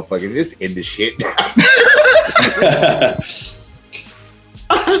goofy motherfuckers. Just end this shit.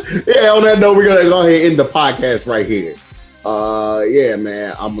 Yeah, on that note, we're gonna go ahead and end the podcast right here. Yeah,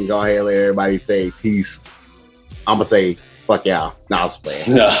 man, I'm gonna go ahead and let everybody say peace. I'm gonna say fuck y'all. Nah, I was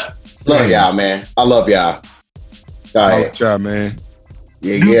playing. Nah. Love y'all, man. I love y'all. Go ahead. Good job, man.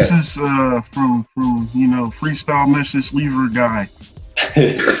 Yeah. This is from you know, freestyle message lever guy.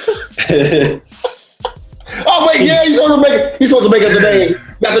 Oh wait, yeah, he's supposed to make up the names.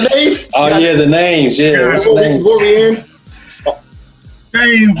 Got the names? Oh yeah, the names. Yeah, what's the names?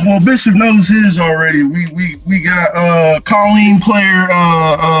 Hey, well, Bishop knows his already. We got Colleen player.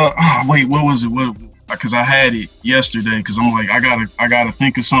 Wait, what was it? What? Because I had it yesterday. Because I'm like, I gotta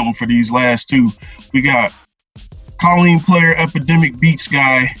think of something for these last two. We got Colleen player, Epidemic Beats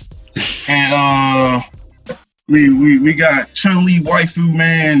guy, and we got Chun-Li waifu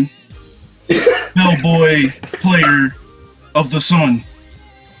man, Hellboy player of the Sun.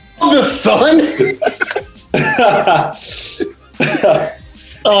 Of the Sun?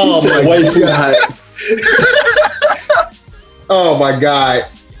 Oh my god! Oh my god!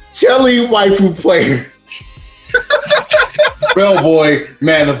 Chun-Li waifu player, Bellboy,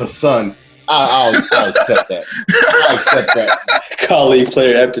 man of the Sun. I'll accept that. I accept that. Colleague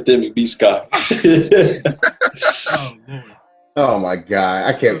player, Epidemic Beast guy. Oh Lord! Oh my god!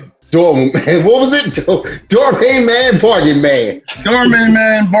 I can't. Doorman, what was it? Doorman man, bargain man. Doorman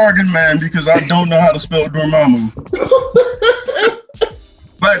man, bargain man. Because I don't know how to spell Dormammu.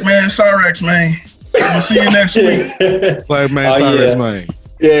 Black man, Cyrex, man. We'll see you next week. Black man, Cyrus, man.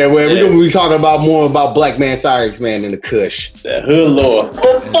 Yeah, well, we're going to be talking about more about Black man, Cyrex, man, and the Kush. That hood lore.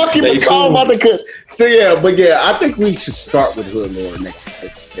 We're fucking talking about the Kush. So, yeah, I think we should start with hood lore next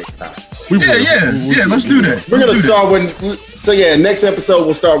time. Yeah, let's do that. We're going to start with, next episode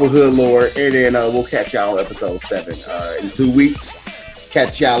we'll start with hood lore, and then we'll catch y'all on episode 7 in 2 weeks.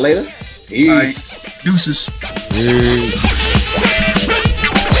 Catch y'all later. Peace. Right. Deuces. Yeah.